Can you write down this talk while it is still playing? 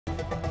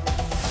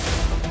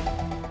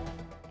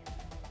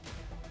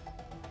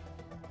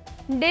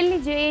Delhi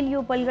JNU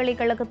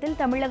பல்கலைக்கழகத்தில்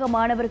தமிழக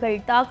மாணவர்கள்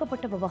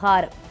தாக்கப்பட்ட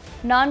விவகாரம்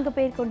 4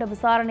 பேர் கொண்ட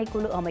விசாரணை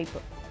குழு அமைப்பு.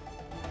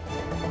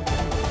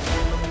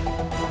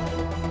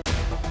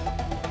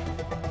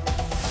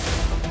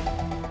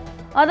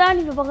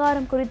 அதானி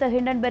விவகாரம் குறித்த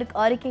ஹிண்டன்பெர்க்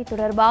அறிக்கை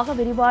தொடர்பாக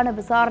விரிவான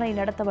விசாரணை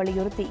நடத்த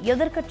வலியுறுத்தி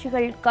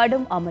எதிர்க்கட்சிகள்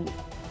கடும் அமளி.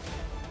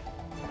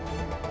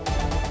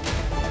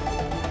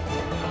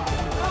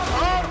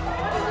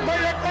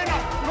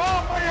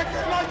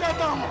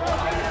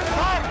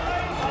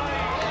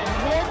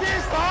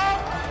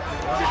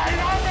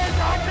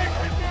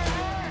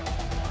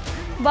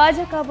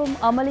 பாஜகவும்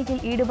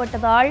அமளியில்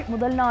ஈடுபட்டதால்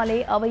முதல் நாளே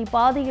அவை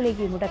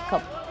பாதியிலேயே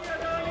முடக்கம்.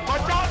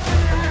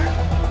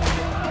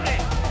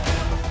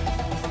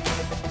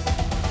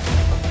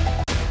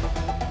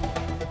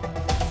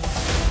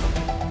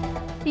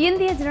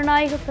 இந்திய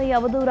ஜனநாயகத்தை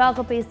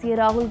அவதூறாக பேசிய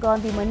ராகுல்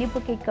காந்தி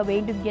மன்னிப்பு கேட்க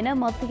வேண்டும் என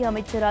மத்திய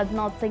அமைச்சர்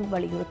ராஜ்நாத் சிங்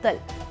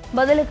வலியுறுத்தல்.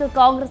 பதிலுக்கு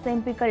காங்கிரஸ்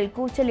எம்பிக்கள்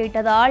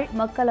கூச்சலிட்டதால்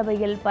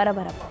மக்களவையில்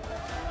பரபரப்பு.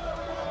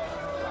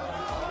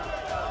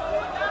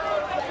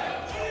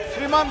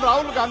 श्रीमान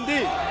राहुल गांधी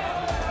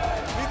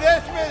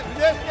विदेश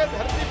के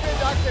धरती पे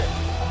जाके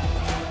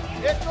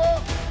एक तो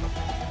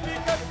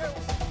स्पीकर के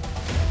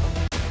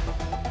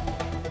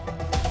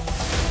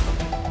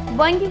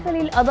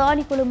வங்கிகளில்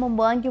அதானி குழுமம்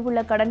வாங்கியுள்ள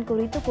கடன்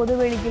குறித்து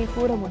பொதுவெளியில்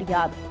கூற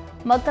முடியாது.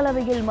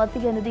 மக்களவையில்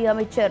மத்திய நிதி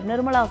அமைச்சர்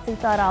நிர்மலா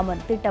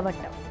சீதாராமன்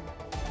திட்டவட்டம்.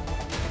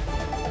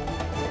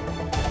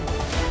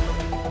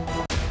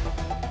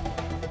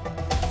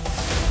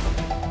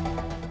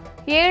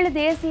 ஏழு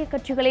தேசிய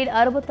கட்சிகளின்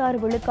 66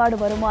 விழுக்காடு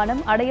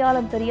வருமானம்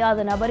அடையாளம்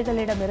தெரியாத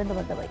நபர்களிடமிருந்து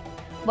வந்தவை.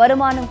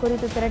 வருமானம்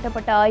குறித்து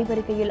திரட்டப்பட்ட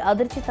ஆய்வறிக்கையில்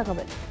அதிர்ச்சி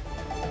தகவல்.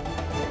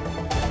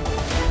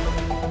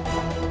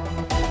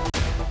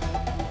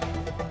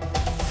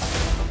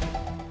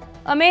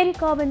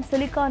 அமெரிக்காவின்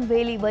சிலிகான்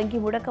வேலி வங்கி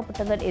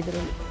முடக்கப்பட்டதன்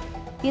எதிரொலி.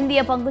 இந்திய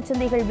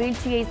பங்குச்சந்தைகள்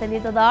வீழ்ச்சியை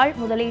சந்தித்ததால்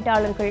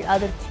முதலீட்டாளர்கள்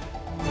அதிர்ச்சி.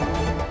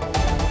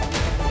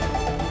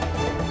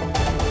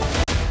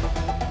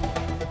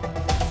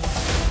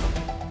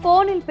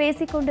 போனில்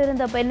பேசிக்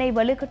கொண்டிருந்த பெண்ணை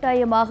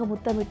வலுக்கட்டாயமாக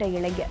முத்தமிட்ட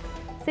இளைஞர்.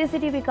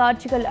 CCTV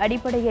காட்சிகள்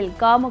அடிப்படையில்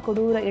காம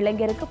கொடூர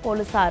இளைஞருக்கு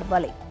போலீசார்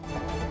வலை.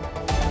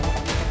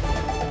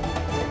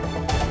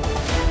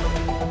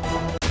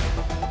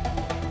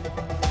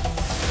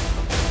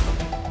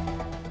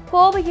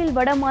 கோவையில்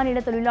வடமாநில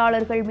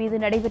தொழிலாளர்கள் மீது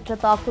நடைபெற்ற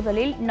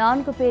தாக்குதலில்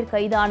 4 பேர்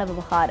கைதான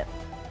விவகாரம்.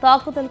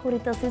 தாக்குதல்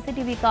குறித்த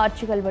CCTV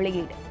காட்சிகள்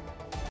வெளியீடு.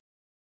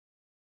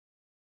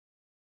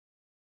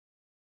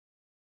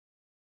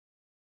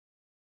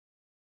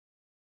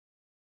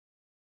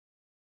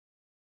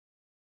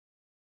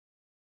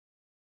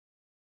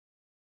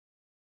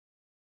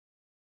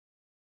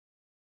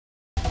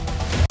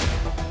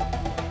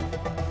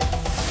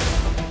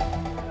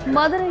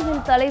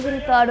 மதுரையில்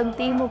தலைவிரித்தாடும்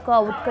திமுக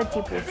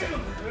உட்கட்சி பூசை.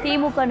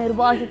 திமுக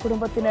நிர்வாகி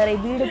குடும்பத்தினரை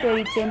வீடு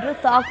தேடிச் சென்று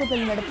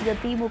தாக்குதல் நடத்திய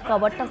திமுக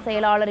வட்ட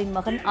செயலாளரின்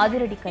மகன்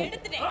அதிரடி கைது.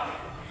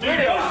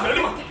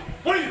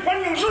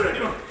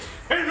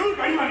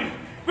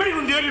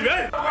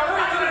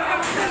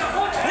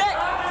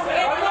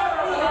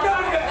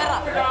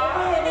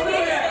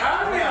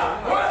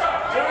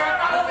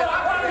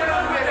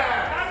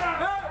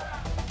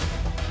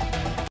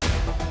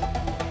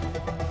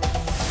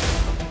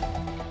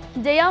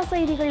 ஜெயா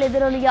செய்திகள்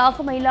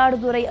எதிரொலியாக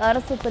மயிலாடுதுறை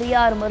அரசு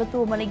பெரியார்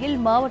மருத்துவமனையில்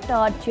மாவட்ட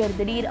ஆட்சியர்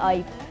திடீர்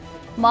ஆய்வு.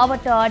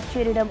 மாவட்ட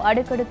ஆட்சியரிடம்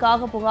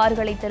அடுக்கடுக்காக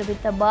புகார்களை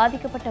தெரிவித்த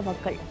பாதிக்கப்பட்ட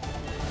மக்கள்.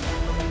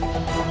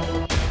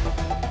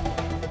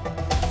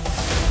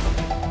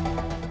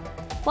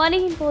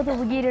 பணியின் போது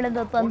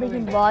உயிரிழந்த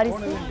தந்தையின்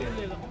வாரிசு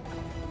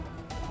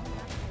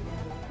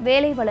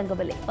வேலை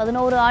வழங்கவில்லை.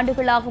 11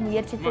 ஆண்டுகளாக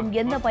முயற்சித்தும்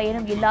எந்த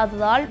பயனும்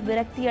இல்லாததால்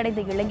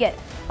விரக்தியடைந்த இளைஞர்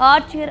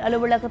ஆட்சியர்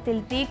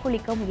அலுவலகத்தில்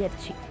தீக்குளிக்க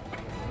முயற்சி.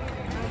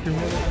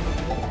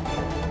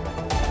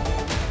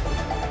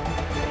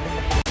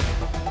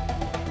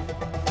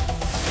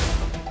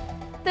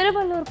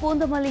 திருவள்ளூர்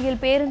பூந்தமல்லியில்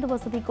பேருந்து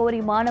வசதி கோரி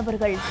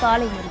மாணவர்கள்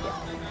சாலை மறியல்.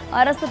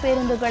 அரசு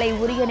பேருந்துகளை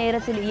உரிய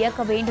நேரத்தில்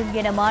இயக்க வேண்டும்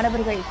என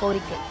மாணவர்கள்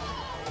கோரிக்கை.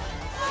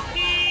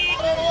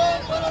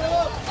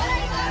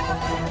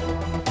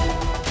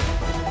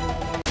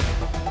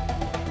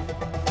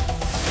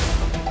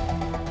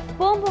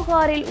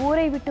 பூம்புகாரில்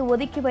ஊரை விட்டு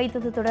ஒதுக்கி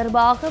வைத்தது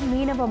தொடர்பாக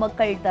மீனவ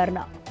மக்கள்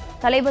தர்ணா.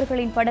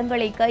 தலைவர்களின்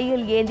படங்களை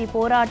கையில் ஏந்தி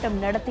போராட்டம்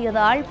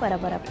நடத்தியதால்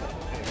பரபரப்பு.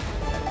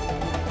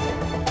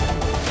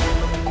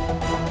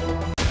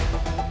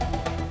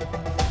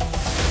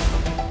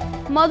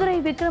 மதுரை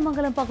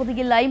விக்கிரமங்கலம்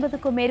பகுதியில்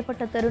 50க்கும்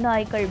மேற்பட்ட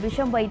தெருநாய்கள்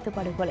விஷம் வைத்து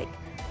படுகொலை.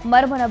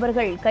 மர்ம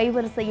நபர்கள்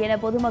கைவரிசை என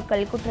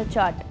பொதுமக்கள்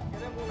குற்றச்சாட்டு.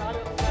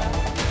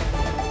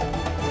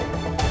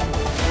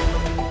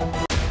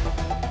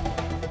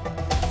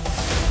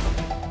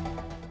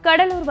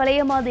 கடலூர்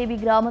வலையமாதேவி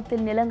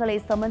கிராமத்தில் நிலங்களை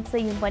சமன்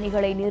செய்யும்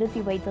பணிகளை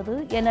நிறுத்தி வைத்தது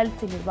NLC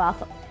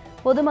நிர்வாகம்.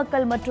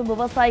 பொதுமக்கள் மற்றும்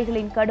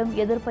விவசாயிகளின் கடும்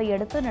எதிர்ப்பை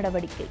அடுத்து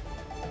நடவடிக்கை.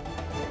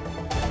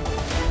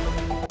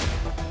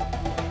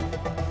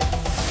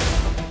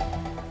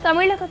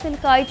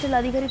 தமிழகத்தில் காய்ச்சல்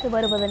அதிகரித்து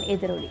வருவதன்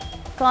எதிரொலி.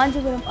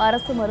 காஞ்சிபுரம்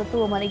அரசு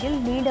மருத்துவமனையில்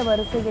நீண்ட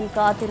வரிசையில்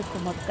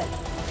காத்திருக்கும் மக்கள்.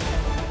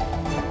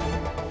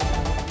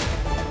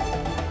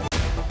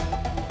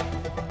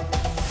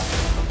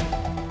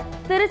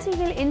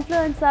 திருச்சியில்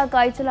இன்ஃபுளுன்சா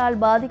காய்ச்சலால்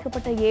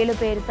பாதிக்கப்பட்ட 7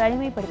 பேர்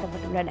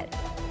தனிமைப்படுத்தப்பட்டுள்ளனர்.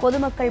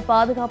 பொதுமக்கள்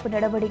பாதுகாப்பு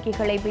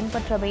நடவடிக்கைகளை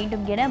பின்பற்ற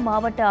வேண்டும் என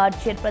மாவட்ட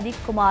ஆட்சியர்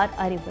பிரதீப்குமார்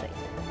அறிவுரை.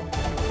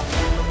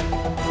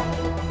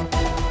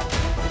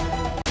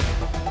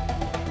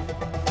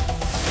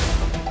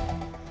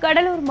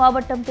 கடலூர்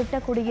மாவட்டம்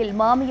திட்டக்குடியில்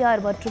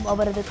மாமியார் மற்றும்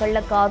அவரது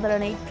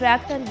கள்ளக்காதலனை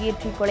டிராக்டர்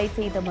ஏற்றி கொலை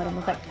செய்த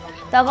மருமகள்.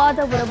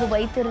 தகாத உறவு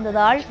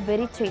வைத்திருந்ததால்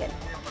வெறிச்செயல்.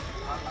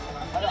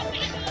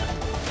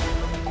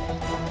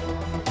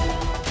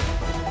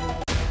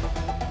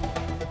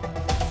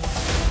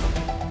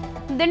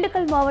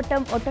 திண்டுக்கல்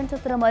மாவட்டம்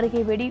ஒட்டன்சத்திரம்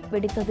அருகே வெடி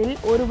வெடித்ததில்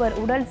ஒருவர்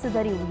உடல்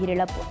சிதறி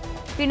உயிரிழப்பு.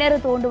 கிணறு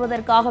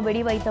தோண்டுவதற்காக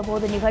வெடி வைத்த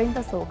போது நிகழ்ந்த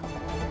சோகம்.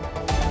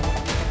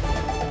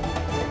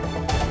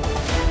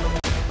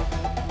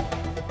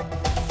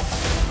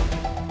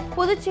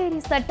 புதுச்சேரி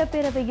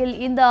சட்டப்பேரவையில்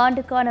இந்த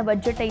ஆண்டுக்கான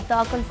பட்ஜெட்டை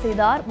தாக்கல்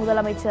செய்தார்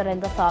முதலமைச்சர்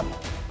ரங்கசாமி.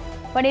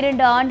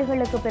 12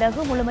 ஆண்டுகளுக்கு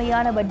பிறகு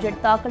முழுமையான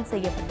பட்ஜெட் தாக்கல்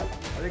செய்யப்பட்டது.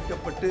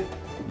 அழைக்கப்பட்டு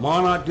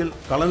மாநாட்டில்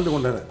கலந்து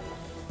கொண்டனர்.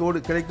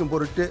 கிடைக்கும்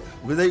பொருட்டு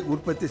விதை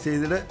உற்பத்தி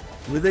செய்திட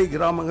விதை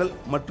கிராமங்கள்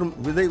மற்றும்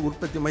விதை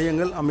உற்பத்தி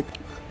மையங்கள் அமைக்க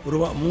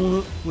ரூபாய்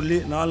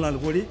 3.44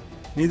 கோடி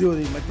நிதி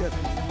உதவி மத்திய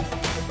அரசு.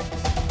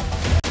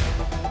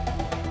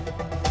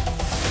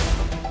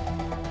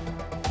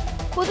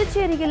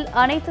 புதுச்சேரியில்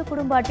அனைத்து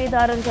குடும்ப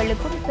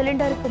அட்டைதாரர்களுக்கும்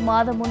சிலிண்டருக்கு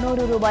மாதம்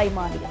 300 ரூபாய்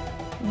மானியம்.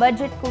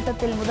 பட்ஜெட்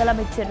கூட்டத்தில்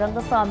முதலமைச்சர்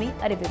ரங்கசாமி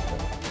அறிவிப்பு.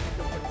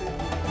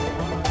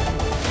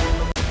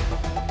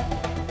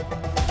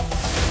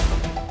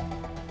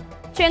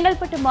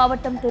 செங்கல்பட்டு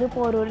மாவட்டம்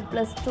திருப்போரூர்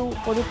 +2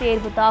 பொதுத்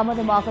தேர்வு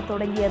தாமதமாக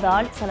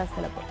தொடங்கியதால்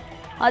சலசலப்பு.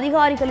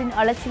 அதிகாரிகளின்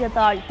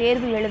அலட்சியத்தால்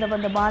தேர்வு எழுத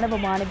வந்த மாணவ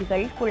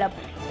மாணவிகள்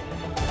குழப்பம்.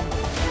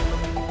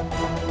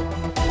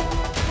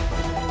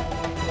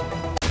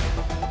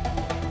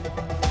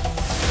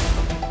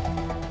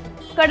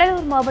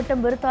 கடலூர்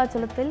மாவட்டம்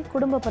விருத்தாச்சலத்தில்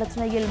குடும்ப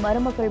பிரச்சனையில்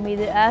மருமகள்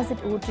மீது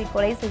ஆசிட் ஊற்றி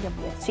கொலை செய்ய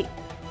முயற்சி.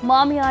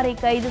 மாமியாரை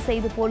கைது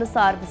செய்து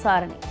போலீசார்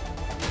விசாரணை.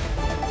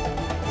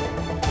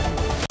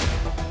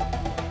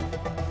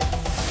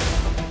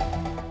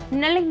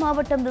 நெல்லை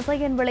மாவட்டம்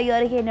திசையன்விளை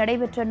அருகே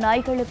நடைபெற்ற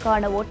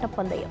நாய்களுக்கான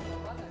ஓட்டப்பந்தயம்.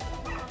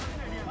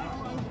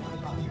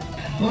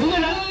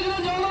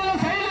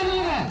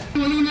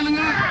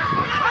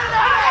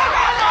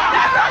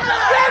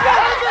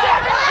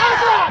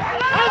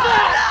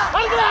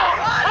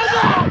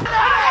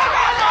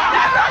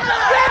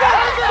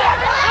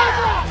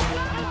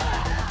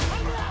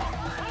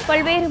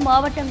 பல்வேறு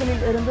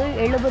மாவட்டங்களில் இருந்து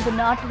 70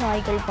 நாட்டு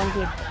நாய்கள்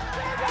பங்கேற்பு.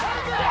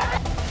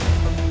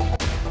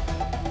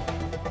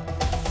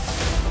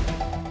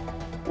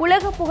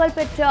 உலக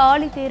புகழ்பெற்ற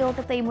ஆழி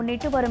தேரோட்டத்தை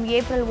முன்னிட்டு வரும்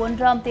ஏப்ரல்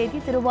 1ஆம் தேதி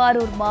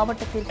திருவாரூர்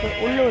மாவட்டத்திற்கு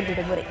உள்ளூர்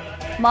விடுமுறை.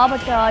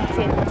 மாவட்ட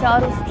ஆட்சியர்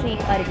சாருஸ்ரீ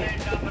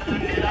அறிவிப்பு.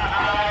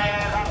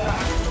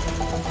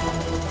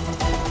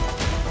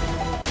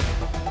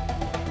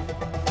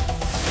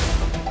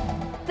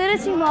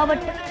 திருச்சி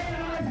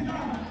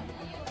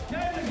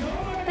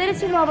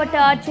மாவட்ட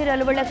ஆட்சியர்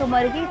அலுவலகம்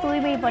அருகே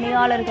தூய்மை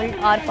பணியாளர்கள்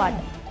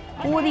ஆர்ப்பாட்டம்.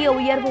 ஊதிய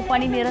உயர்வு,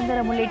 பணி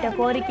நிரந்தரம் உள்ளிட்ட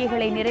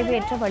கோரிக்கைகளை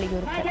நிறைவேற்ற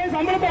வலியுறுத்தல்.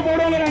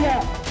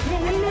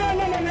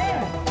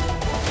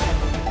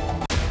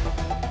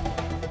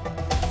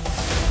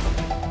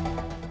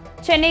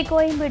 சென்னை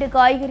கோயம்பேடு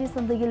காய்கறி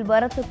சந்தையில்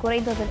வரத்து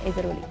குறைந்ததன்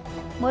எதிரொலி.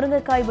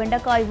 முருங்கைக்காய்,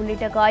 வெண்டைக்காய்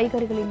உள்ளிட்ட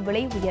காய்கறிகளின்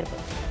விலை உயர்வு.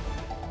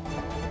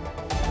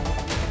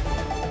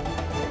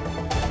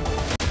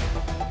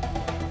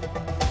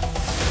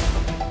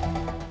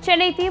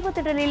 சென்னை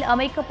தீவுத்திடலில்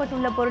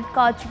அமைக்கப்பட்டுள்ள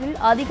பொருட்காட்சியில்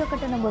அதிக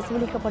கட்டணம்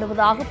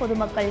வசூலிக்கப்படுவதாக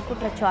பொதுமக்கள்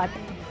குற்றச்சாட்டு.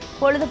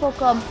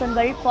 பொழுதுபோக்கு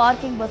அம்சங்கள்,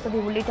 பார்க்கிங் வசதி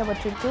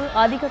உள்ளிட்டவற்றிற்கு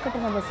அதிக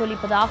கட்டணம்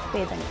வசூலிப்பதாக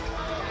வேதனை.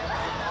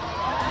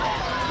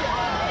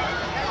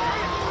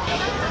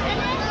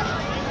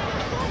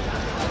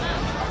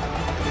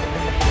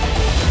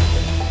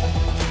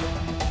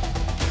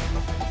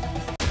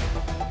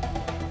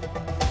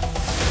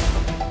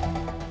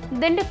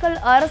 திண்டுக்கல்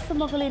அரசு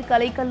மகளிர்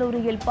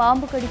கலைக்கல்லூரியில்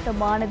பாம்பு கடித்த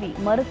மாணவி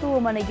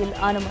மருத்துவமனையில்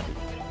அனுமதி.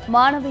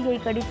 மாணவியை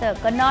கடித்த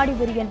கண்ணாடி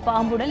விரியன்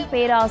பாம்புடன்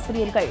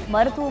பேராசிரியர்கள்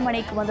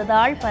மருத்துவமனைக்கு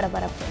வந்ததால்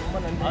பரபரப்பு.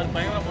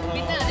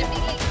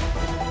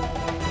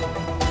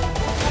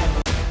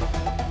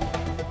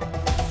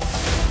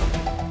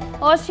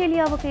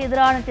 ஆஸ்திரேலியாவுக்கு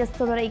எதிரான டெஸ்ட்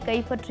தொடரை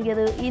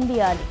கைப்பற்றியது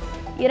இந்திய அணி.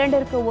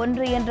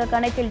 2-1 என்ற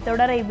கணக்கில்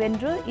தொடரை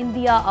வென்று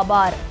இந்தியா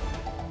அபாரம்.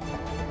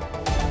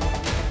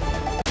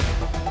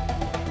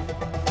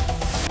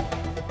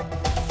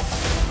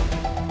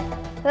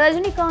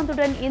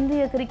 ரஜினிகாந்துடன்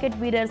இந்திய கிரிக்கெட்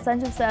வீரர்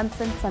சஞ்சு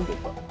சாம்சன்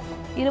சந்திப்பு.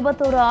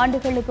 21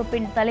 ஆண்டுகளுக்கு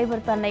பின்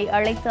தலைவர் தன்னை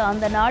அழைத்த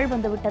அந்த நாள்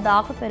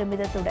வந்துவிட்டதாக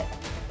பெருமிதத்துடன்.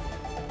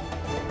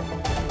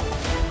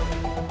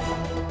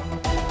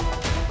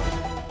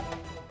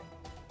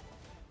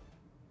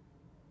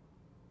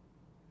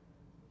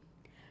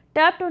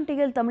 டாப்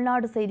 20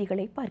 தமிழ்நாடு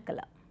செய்திகளை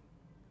பார்க்கலாம்.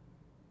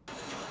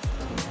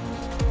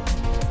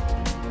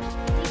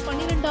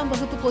 12ஆம்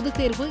வகுப்பு பொதுத்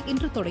தேர்வு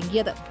இன்று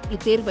தொடங்கியது.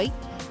 இத்தேர்வை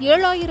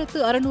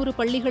 7600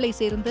 பள்ளிகளைச்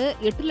சேர்ந்த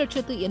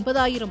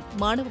 8,80,000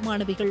 மாணவ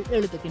மாணவிகள்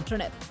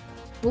எழுதுகின்றனர்.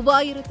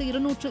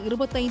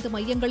 3225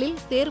 மையங்களில்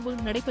தேர்வு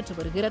நடைபெற்று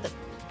வருகிறது.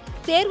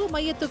 தேர்வு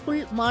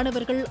மையத்துக்குள்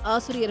மாணவர்கள்,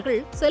 ஆசிரியர்கள்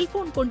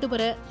செல்போன்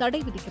கொண்டுவர தடை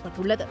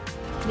விதிக்கப்பட்டுள்ளது.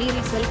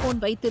 மீறி செல்போன்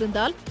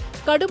வைத்திருந்தால்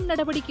கடும்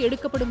நடவடிக்கை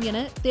எடுக்கப்படும் என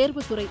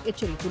தேர்வுத்துறை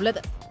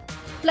எச்சரித்துள்ளது.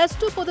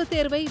 +2 பொதுத்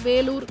தேர்வை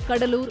வேலூர்,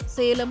 கடலூர்,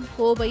 சேலம்,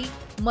 கோவை,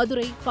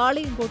 மதுரை,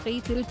 பாளையங்கோட்டை,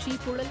 திருச்சி,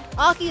 புழல்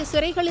ஆகிய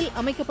சிறைகளில்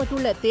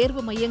அமைக்கப்பட்டுள்ள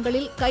தேர்வு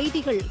மையங்களில்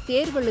கைதிகள்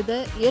தேர்வெழுத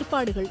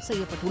ஏற்பாடுகள்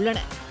செய்யப்பட்டுள்ளன.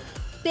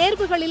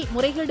 தேர்வுகளில்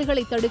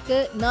முறைகேடுகளை தடுக்க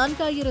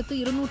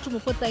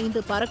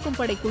 4235 பறக்கும்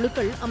படை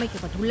குழுக்கள்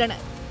அமைக்கப்பட்டுள்ளன.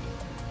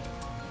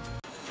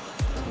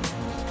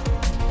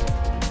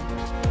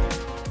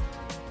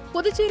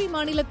 புதுச்சேரி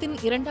மாநிலத்தின்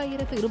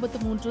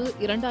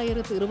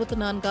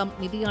 2023-2024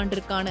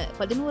 நிதியாண்டிற்கான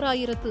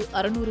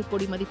 11,600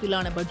 கோடி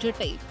மதிப்பிலான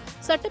பட்ஜெட்டை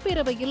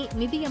சட்டப்பேரவையில்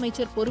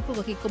நிதியமைச்சர் பொறுப்பு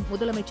வகிக்கும்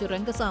முதலமைச்சர்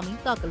ரங்கசாமி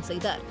தாக்கல்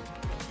செய்தார்.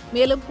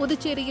 மேலும்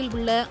புதுச்சேரியில்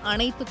உள்ள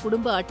அனைத்து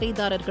குடும்ப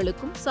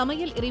அட்டைதாரர்களுக்கும்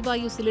சமையல்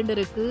எரிவாயு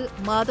சிலிண்டருக்கு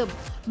மாதம்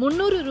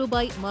 300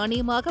 ரூபாய்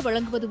மானியமாக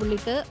வழங்குவது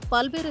உள்ளிட்ட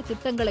பல்வேறு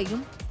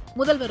திட்டங்களையும்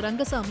முதல்வர்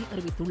ரங்கசாமி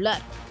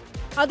அறிவித்துள்ளார்.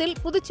 அதில்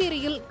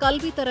புதுச்சேரியில்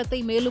கல்வி தரத்தை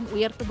மேலும்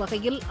உயர்த்தும்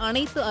வகையில்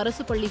அனைத்து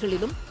அரசு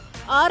பள்ளிகளிலும்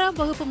 6ஆம்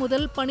வகுப்பு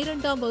முதல்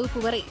 12ஆம் வகுப்பு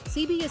வரை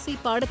CBSE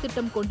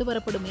பாடத்திட்டம்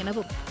கொண்டுவரப்படும்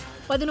எனவும்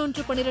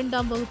 11,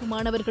 12ஆம் வகுப்பு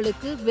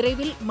மாணவர்களுக்கு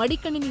விரைவில்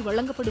மடிக்கணினி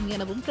வழங்கப்படும்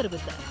எனவும்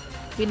தெரிவித்தார்.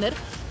 பின்னர்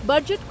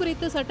பட்ஜெட்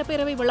குறித்து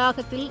சட்டப்பேரவை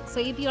வளாகத்தில்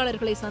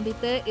செய்தியாளர்களை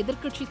சந்தித்த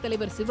எதிர்க்கட்சித்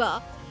தலைவர் சிவா,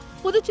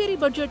 புதுச்சேரி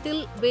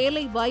பட்ஜெட்டில்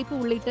வேலை வாய்ப்பு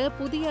உள்ளிட்ட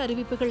புதிய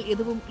அறிவிப்புகள்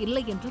எதுவும்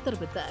இல்லை என்று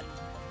தெரிவித்தார்.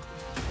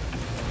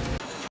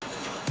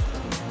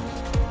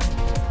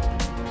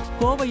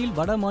 கோவையில்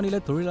வடமாநில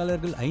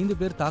தொழிலாளர்கள் 5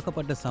 பேர்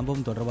தாக்கப்பட்ட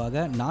சம்பவம்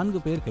தொடர்பாக 4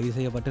 பேர் கைது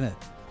செய்யப்பட்டனர்.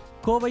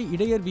 கோவை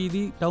இடையர்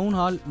வீதி,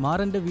 டவுன்ஹால்,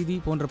 மாரண்ட வீதி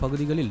போன்ற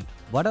பகுதிகளில்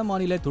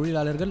வடமாநில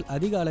தொழிலாளர்கள்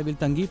அதிக அளவில்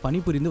தங்கி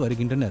பணிபுரிந்து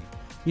வருகின்றனர்.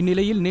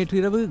 இந்நிலையில்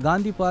நேற்றிரவு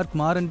காந்தி பார்க்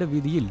மாரண்ட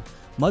வீதியில்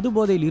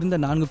மதுபோதையில் இருந்த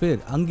 4 பேர்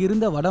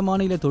அங்கிருந்த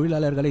வடமாநில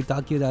தொழிலாளர்களை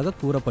தாக்கியதாக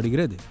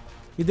கூறப்படுகிறது.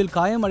 இதில்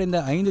காயமடைந்த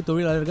 5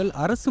 தொழிலாளர்கள்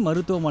அரசு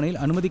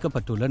மருத்துவமனையில்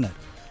அனுமதிக்கப்பட்டுள்ளனர்.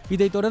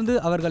 இதைத் தொடர்ந்து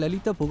அவர்கள்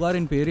அளித்த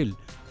புகாரின் பேரில்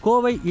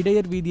கோவை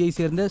இடையர் வீதியைச்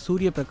சேர்ந்த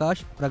சூரிய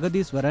பிரகாஷ்,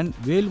 பிரகதீஸ்வரன்,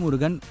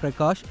 வேல்முருகன்,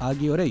 பிரகாஷ்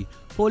ஆகியோரை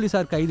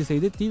போலீசார் கைது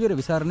செய்து தீவிர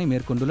விசாரணை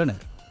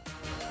மேற்கொண்டுள்ளனர்.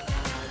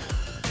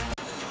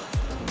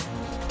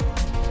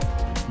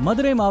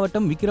 மதுரை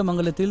மாவட்டம்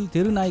விக்கிரமங்கலத்தில்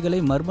தெருநாய்களை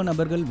மர்ம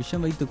நபர்கள்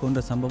விஷம் வைத்து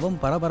கொன்ற சம்பவம்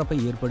பரபரப்பை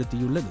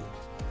ஏற்படுத்தியுள்ளது.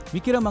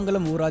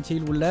 விக்கிரமங்கலம்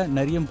ஊராட்சியில் உள்ள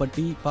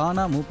நரியம்பட்டி,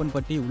 பானா,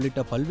 மூப்பன்பட்டி உள்ளிட்ட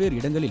பல்வேறு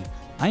இடங்களில்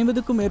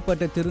 50க்கும்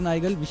மேற்பட்ட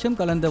தெருநாய்கள் விஷம்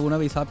கலந்த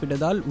உணவை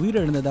சாப்பிட்டதால்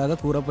உயிரிழந்ததாக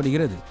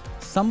கூறப்படுகிறது.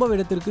 சம்பவ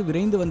இடத்திற்கு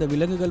விரைந்து வந்த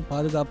விலங்குகள்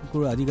பாதுகாப்பு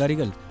குழு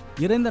அதிகாரிகள்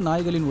இறந்த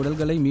நாய்களின்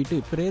உடல்களை மீட்டு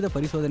பிரேத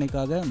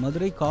பரிசோதனைக்காக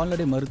மதுரை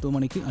கால்நடை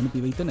மருத்துவமனைக்கு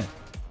அனுப்பி வைத்தனர்.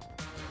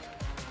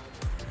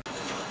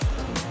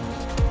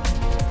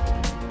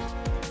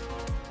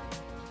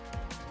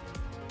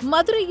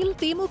 மதுரையில்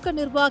திமுக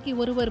நிர்வாகி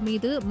ஒருவர்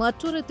மீது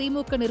மற்றொரு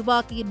திமுக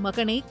நிர்வாகியின்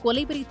மகனை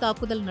கொலைவெறி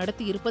தாக்குதல்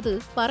நடத்தியிருப்பது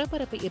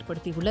பரபரப்பை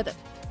ஏற்படுத்தியுள்ளது.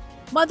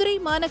 மதுரை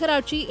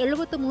மாநகராட்சி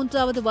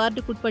 73வது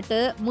வார்டுக்குட்பட்ட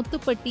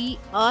முத்துப்பட்டி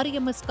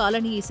RMS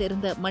காலனியைச்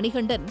சேர்ந்த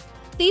மணிகண்டன்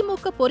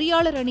திமுக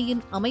பொறியாளர்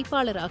அணியின்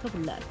அமைப்பாளராக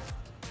உள்ளார்.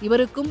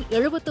 இவருக்கும்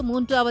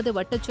 73வது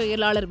வட்டச்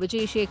செயலாளர்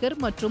விஜயசேகர்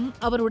மற்றும்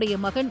அவருடைய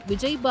மகன்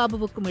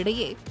விஜய்பாபுவுக்கும்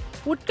இடையே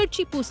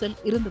உட்கட்சி பூசல்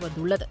இருந்து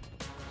வந்துள்ளது.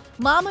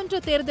 மாமன்ற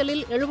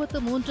தேர்தலில்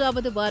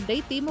 73வது வார்டை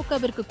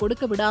திமுகவிற்கு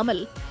கொடுக்க விடாமல்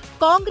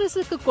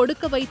காங்கிரசுக்கு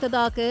கொடுக்க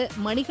வைத்ததாக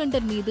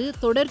மணிகண்டன் மீது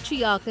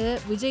தொடர்ச்சியாக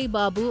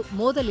விஜய்பாபு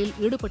மோதலில்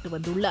ஈடுபட்டு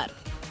வந்துள்ளார்.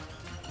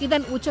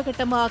 இதன்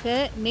உச்சகட்டமாக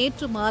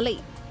நேற்று மாலை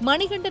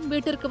மணிகண்டன்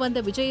வீட்டிற்கு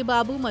வந்த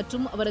விஜயபாபு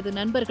மற்றும் அவரது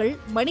நண்பர்கள்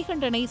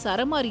மணிகண்டனை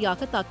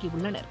சரமாரியாக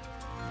தாக்கியுள்ளனர்.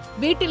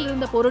 வீட்டில்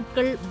இருந்த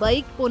பொருட்கள்,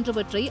 பைக்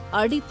போன்றவற்றை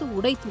அடித்து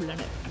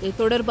உடைத்துள்ளனர். இது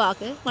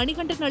தொடர்பாக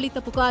மணிகண்டன் அளித்த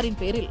புகாரின்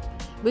பேரில்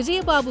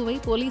விஜயபாபுவை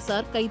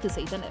போலீசார் கைது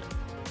செய்தனர்.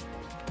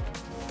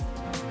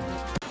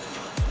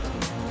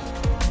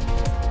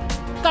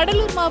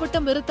 கடலூர்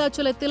மாவட்டம்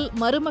விருத்தாச்சலத்தில்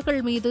மருமகள்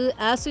மீது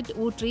ஆசிட்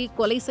ஊற்றி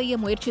கொலை செய்ய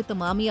முயற்சித்த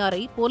மாமியாரை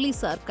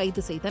போலீசார்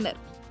கைது செய்தனர்.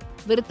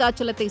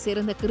 விருத்தாச்சலத்தை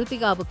சேர்ந்த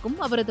கிருத்திகாவுக்கும்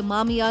அவரது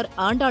மாமியார்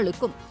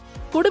ஆண்டாளுக்கும்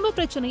குடும்ப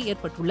பிரச்சினை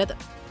ஏற்பட்டுள்ளது.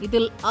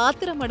 இதில்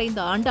ஆத்திரமடைந்த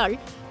ஆண்டாள்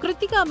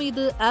கிருத்திகா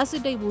மீது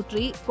ஆசிட்டை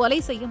ஊற்றி கொலை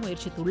செய்ய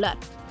முயற்சித்துள்ளார்.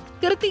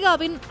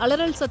 கிருத்திகாவின்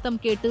அலறல்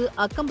சத்தம் கேட்டு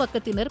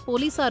அக்கம்பக்கத்தினர்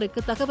போலீசாருக்கு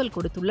தகவல்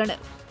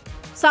கொடுத்துள்ளனர்.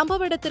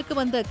 சம்பவ இடத்திற்கு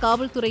வந்த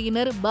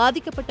காவல்துறையினர்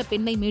பாதிக்கப்பட்ட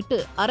பெண்ணை மீட்டு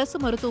அரசு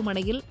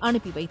மருத்துவமனையில்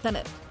அனுப்பி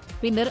வைத்தனர்.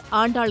 பின்னர்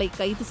ஆண்டாளை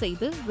கைது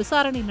செய்து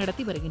விசாரணை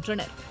நடத்தி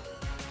வருகின்றனர்.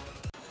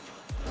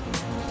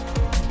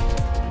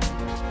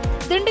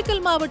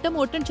 திண்டுக்கல் மாவட்டம்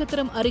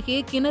ஒட்டன்சத்திரம் அருகே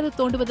கிணறு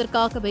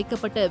தோண்டுவதற்காக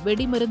வைக்கப்பட்ட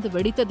வெடிமருந்து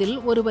வெடித்ததில்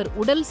ஒருவர்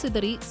உடல்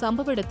சிதறி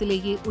சம்பவ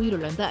இடத்திலேயே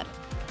உயிரிழந்தார்.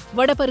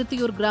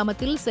 வடபருத்தியூர்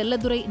கிராமத்தில்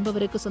செல்லதுரை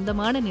என்பவருக்கு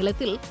சொந்தமான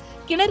நிலத்தில்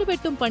கிணறு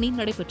வெட்டும் பணி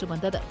நடைபெற்று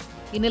வந்தது.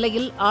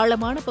 இந்நிலையில்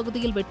ஆழமான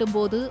பகுதியில்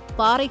வெட்டும்போது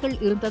பாறைகள்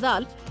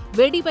இருந்ததால்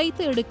வெடி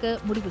வைத்து எடுக்க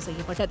முடிவு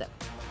செய்யப்பட்டது.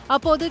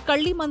 அப்போது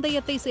கள்ளி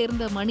மந்தயத்தை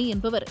சேர்ந்த மணி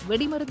என்பவர்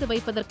வெடிமருந்து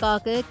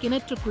வைப்பதற்காக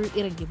கிணற்றுக்குள்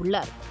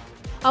இறங்கியுள்ளார்.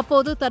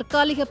 அப்போது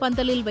தற்காலிக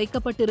பந்தலில்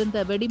வைக்கப்பட்டிருந்த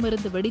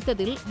வெடிமருந்து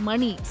வெடித்ததில்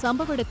மணி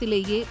சம்பவ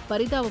இடத்திலேயே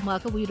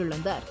பரிதாபமாக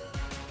உயிரிழந்தார்.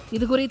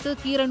 இதுகுறித்து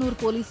கீரனூர்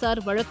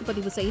போலீசார் வழக்கு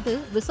பதிவு செய்து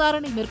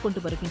விசாரணை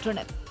மேற்கொண்டு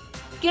வருகின்றனர்.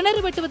 கிணறு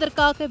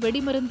வெட்டுவதற்காக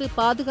வெடிமருந்து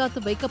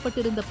பாதுகாத்து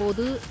வைக்கப்பட்டிருந்த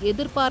போது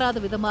எதிர்பாராத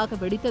விதமாக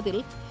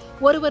வெடித்ததில்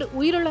ஒருவர்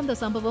உயிரிழந்த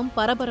சம்பவம்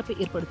பரபரப்பை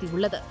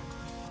ஏற்படுத்தியுள்ளது.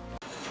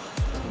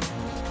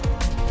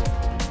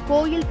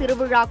 கோயில்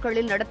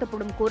திருவிழாக்களில்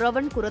நடத்தப்படும்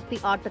குரவன் குரத்தி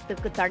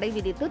ஆட்டத்திற்கு தடை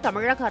விதித்து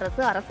தமிழக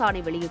அரசு அரசாணை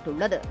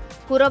வெளியிட்டுள்ளது.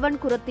 குரவன்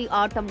குரத்தி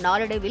ஆட்டம்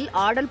நாளடைவில்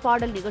ஆடல்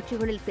பாடல்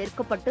நிகழ்ச்சிகளில்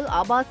சேர்க்கப்பட்டு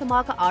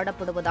ஆபாசமாக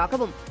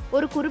ஆடப்படுவதாகவும்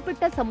ஒரு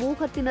குறிப்பிட்ட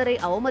சமூகத்தினரை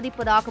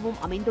அவமதிப்பதாகவும்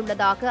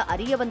அமைந்துள்ளதாக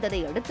அறிய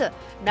வந்ததை அடுத்து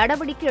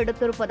நடவடிக்கை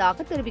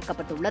எடுத்திருப்பதாக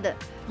தெரிவிக்கப்பட்டுள்ளது.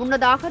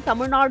 முன்னதாக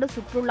தமிழ்நாடு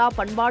சுற்றுலா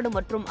பண்பாடு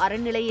மற்றும்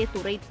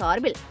அறநிலையத்துறை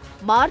சார்பில்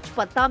மார்ச்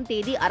 10ஆம்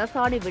தேதி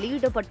அரசாணை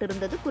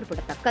வெளியிடப்பட்டிருந்தது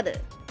குறிப்பிடத்தக்கது.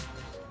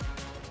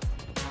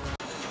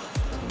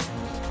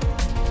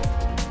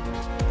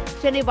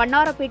 சென்னை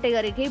வண்ணாரப்பேட்டை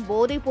அருகே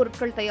போதைப்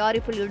பொருட்கள்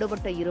தயாரிப்பில்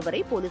ஈடுபட்ட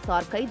இருவரை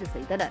போலீசார் கைது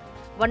செய்தனர்.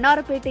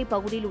 வண்ணாரப்பேட்டை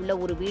பகுதியில் உள்ள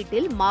ஒரு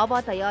வீட்டில் மாவா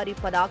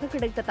தயாரிப்பதாக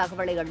கிடைத்த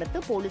தகவலை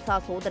அடுத்து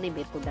போலீசார் சோதனை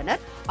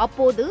மேற்கொண்டனர்.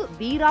 அப்போது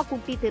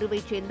வீராகுட்டி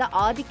தெருவைச் சேர்ந்த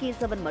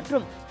ஆதிகேசவன்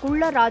மற்றும்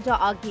குள்ளராஜா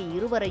ஆகிய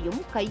இருவரையும்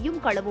கையும்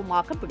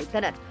களவுமாக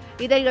பிடித்தனர்.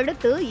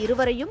 இதையடுத்து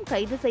இருவரையும்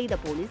கைது செய்த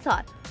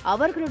போலீசார்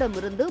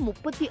அவர்களிடமிருந்து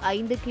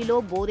 35 கிலோ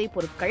போதைப்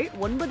பொருட்கள்,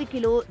 9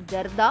 கிலோ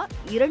ஜர்தா,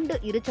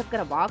 2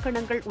 இருசக்கர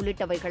வாகனங்கள்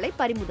உள்ளிட்டவைகளை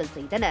பறிமுதல்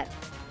செய்தனர்.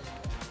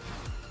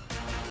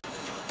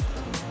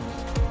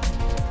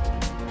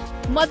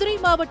 மதுரை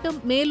மாவட்டம்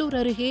மேலூர்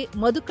அருகே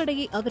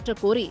மதுக்கடையை அகற்றக்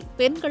கோரி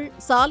பெண்கள்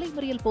சாலை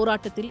மறியல்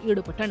போராட்டத்தில்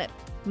ஈடுபட்டனர்.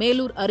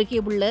 மேலூர் அருகே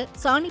உள்ள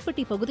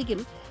சாணிப்பட்டி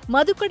பகுதியில்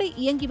மதுக்கடை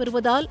இயங்கி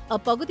வருவதால்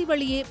அப்பகுதி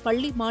வழியே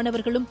பள்ளி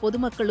மாணவர்களும்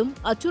பொதுமக்களும்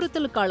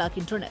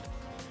அச்சுறுத்தலுக்காளாகின்றனர்.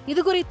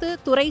 இதுகுறித்து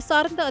துறை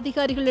சார்ந்த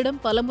அதிகாரிகளிடம்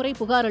பலமுறை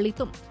புகார்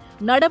அளித்தும்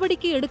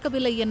நடவடிக்கை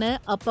எடுக்கவில்லை என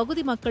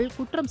அப்பகுதி மக்கள்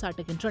குற்றம்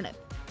சாட்டுகின்றனர்.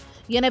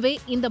 எனவே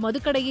இந்த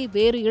மதுக்கடையை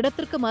வேறு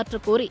இடத்திற்கு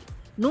மாற்றக் கோரி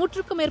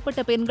 100க்கும்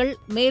மேற்பட்ட பெண்கள்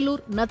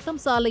மேலூர் நத்தம்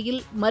சாலையில்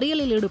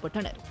மறியலில்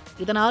ஈடுபட்டனர்.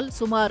 இதனால்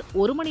சுமார்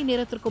 1 மணி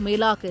நேரத்திற்கும்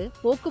மேலாக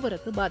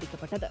போக்குவரத்து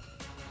பாதிக்கப்பட்டது.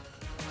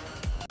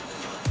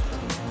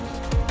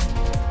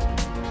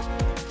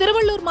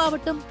 திருவள்ளூர்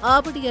மாவட்டம்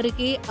ஆவடி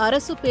அருகே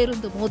அரசு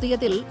பேருந்து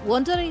மோதியதில்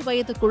 1.5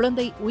 வயது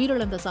குழந்தை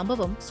உயிரிழந்த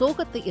சம்பவம்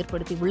சோகத்தை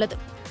ஏற்படுத்தியுள்ளது.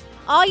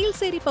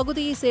 ஆயில்சேரி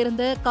பகுதியைச்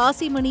சேர்ந்த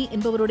காசிமணி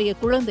என்பவருடைய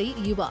குழந்தை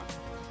யுவா.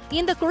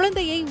 இந்த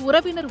குழந்தையை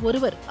உறவினர்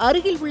ஒருவர்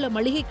அருகில் உள்ள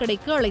மளிகை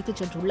கடைக்கு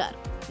அழைத்துச் சென்றுள்ளார்.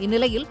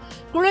 இந்நிலையில்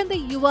குழந்தை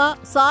யுவா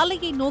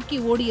சாலையை நோக்கி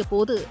ஓடிய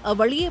போது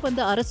அவ்வழியே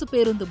வந்த அரசு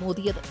பேருந்து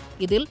மோதியது.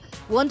 இதில்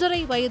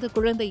 1.5 வயது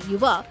குழந்தை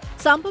யுவா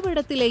சம்பவ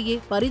இடத்திலேயே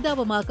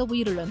பரிதாபமாக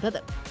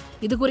உயிரிழந்தது.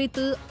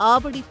 இதுகுறித்து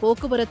ஆவடி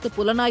போக்குவரத்து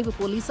புலனாய்வு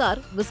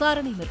போலீசார்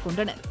விசாரணை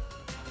மேற்கொண்டனர்.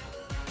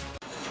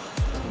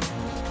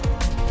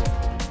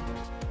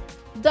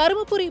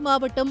 தருமபுரி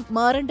மாவட்டம்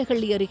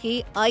மாரண்டஹள்ளி அருகே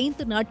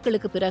 5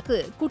 நாட்களுக்கு பிறகு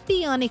குட்டி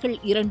யானைகள்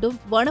 2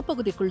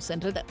 வனப்பகுதிக்குள்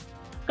சென்றது.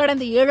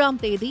 கடந்த 7ஆம்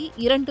தேதி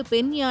 2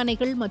 பெண்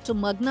யானைகள் மற்றும்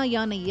மக்னா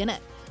யானை என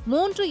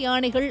 3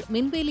 யானைகள்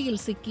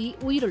மின்வேலியில் சிக்கி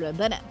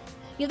உயிரிழந்தன.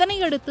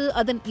 இதனையடுத்து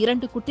அதன்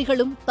 2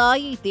 குட்டிகளும்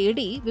தாயை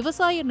தேடி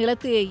விவசாய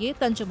நிலத்திலேயே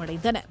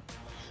தஞ்சமடைந்தன.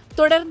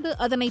 தொடர்ந்து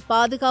அதனை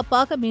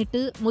பாதுகாப்பாக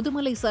மீட்டு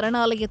முதுமலை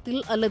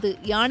சரணாலயத்தில் அல்லது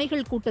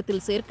யானைகள்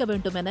கூட்டத்தில் சேர்க்க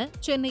வேண்டும் என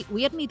சென்னை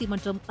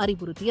உயர்நீதிமன்றம்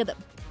அறிவுறுத்தியது.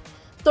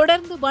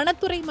 தொடர்ந்து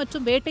வனத்துறை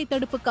மற்றும் வேட்டை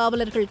தடுப்பு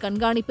காவலர்கள்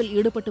கண்காணிப்பில்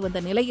ஈடுபட்டு வந்த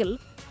நிலையில்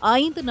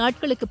 5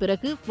 நாட்களுக்கு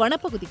பிறகு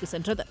வனப்பகுதிக்கு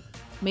சென்றது.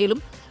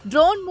 மேலும்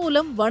ட்ரோன்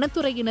மூலம்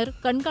வனத்துறையினர்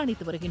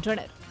கண்காணித்து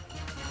வருகின்றனர்.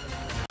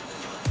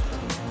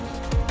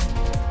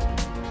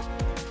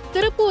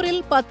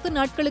 திருப்பூரில் 10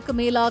 நாட்களுக்கு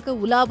மேலாக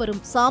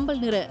உலாவரும்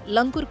சாம்பல் நிற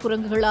லங்கூர்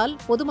குரங்குகளால்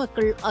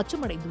பொதுமக்கள்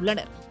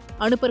அச்சமடைந்துள்ளனர்.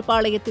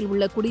 அனுப்பர்பாளையத்தில்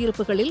உள்ள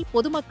குடியிருப்புகளில்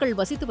பொதுமக்கள்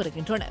வசித்து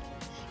வருகின்றனர்.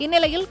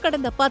 இந்நிலையில்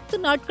கடந்த 10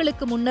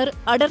 நாட்களுக்கு முன்னர்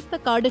அடர்ந்த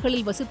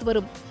காடுகளில் வசித்து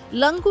வரும்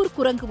லங்கூர்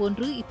குரங்கு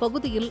ஒன்று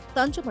இப்பகுதியில்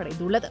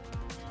தஞ்சமடைந்துள்ளது.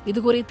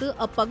 இதுகுறித்து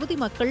அப்பகுதி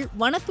மக்கள்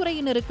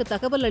வனத்துறையினருக்கு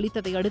தகவல்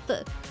அளித்ததை அடுத்து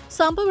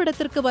சம்பவ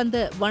இடத்திற்கு வந்த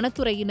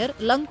வனத்துறையினர்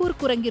லங்கூர்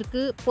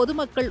குரங்கிற்கு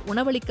பொதுமக்கள்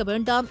உணவளிக்க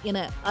வேண்டாம்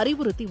என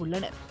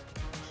அறிவுறுத்தியுள்ளனர்.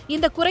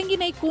 இந்த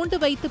குரங்கினை கூண்டு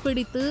வைத்து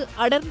பிடித்து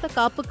அடர்ந்த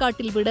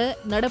காப்புக்காட்டில் விட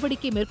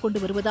நடவடிக்கை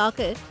மேற்கொண்டு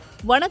வருவதாக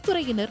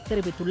வனத்துறையினர்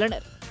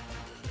தெரிவித்துள்ளனர்.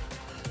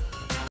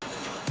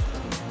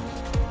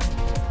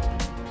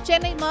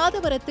 சென்னை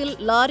மாதவரத்தில்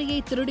லாரியை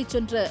திருடிச்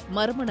சென்ற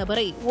மர்ம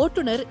நபரை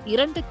ஓட்டுநர்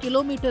 2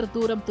 கிலோமீட்டர்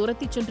தூரம்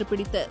துரத்திச் சென்று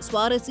பிடித்த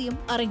சுவாரஸ்யம்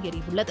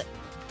அரங்கேறியுள்ளது.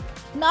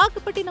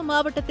 நாகப்பட்டினம்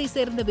மாவட்டத்தைச்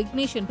சேர்ந்த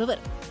விக்னேஷ்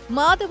என்பவர்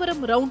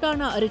மாதவரம்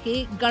ரவுண்டானா அருகே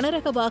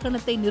கனரக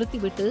வாகனத்தை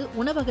நிறுத்திவிட்டு